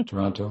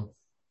 Toronto?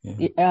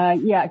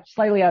 Yeah,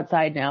 slightly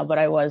outside now, but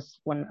I was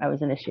when I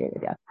was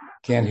initiated, yeah.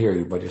 Can't hear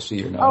you, but you see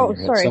you're nodding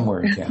your head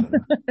somewhere in Canada.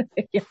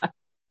 Yeah.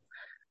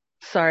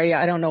 Sorry,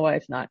 I don't know why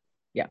it's not.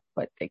 Yeah,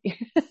 but thank you.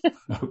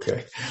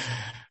 Okay.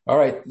 All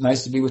right.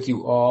 Nice to be with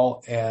you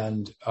all.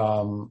 And,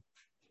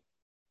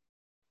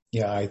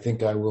 I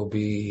think I will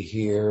be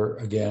here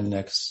again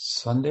next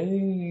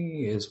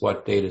Sunday.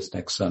 What date is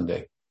next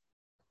Sunday?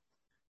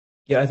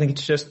 Yeah, I think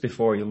it's just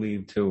before you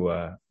leave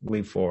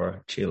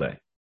for Chile.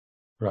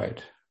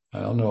 Right. I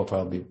don't know if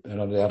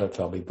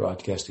I'll be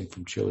broadcasting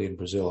from Chile and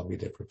Brazil. I'll be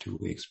there for 2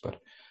 weeks, but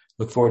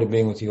look forward to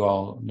being with you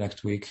all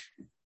next week.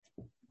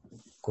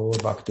 Gaur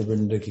Bhakta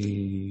Vrinda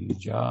ki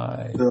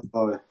jai.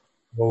 Gaur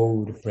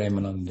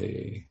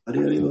Premanande.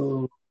 Shri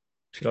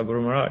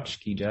Guru Maharaj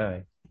ki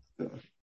jai.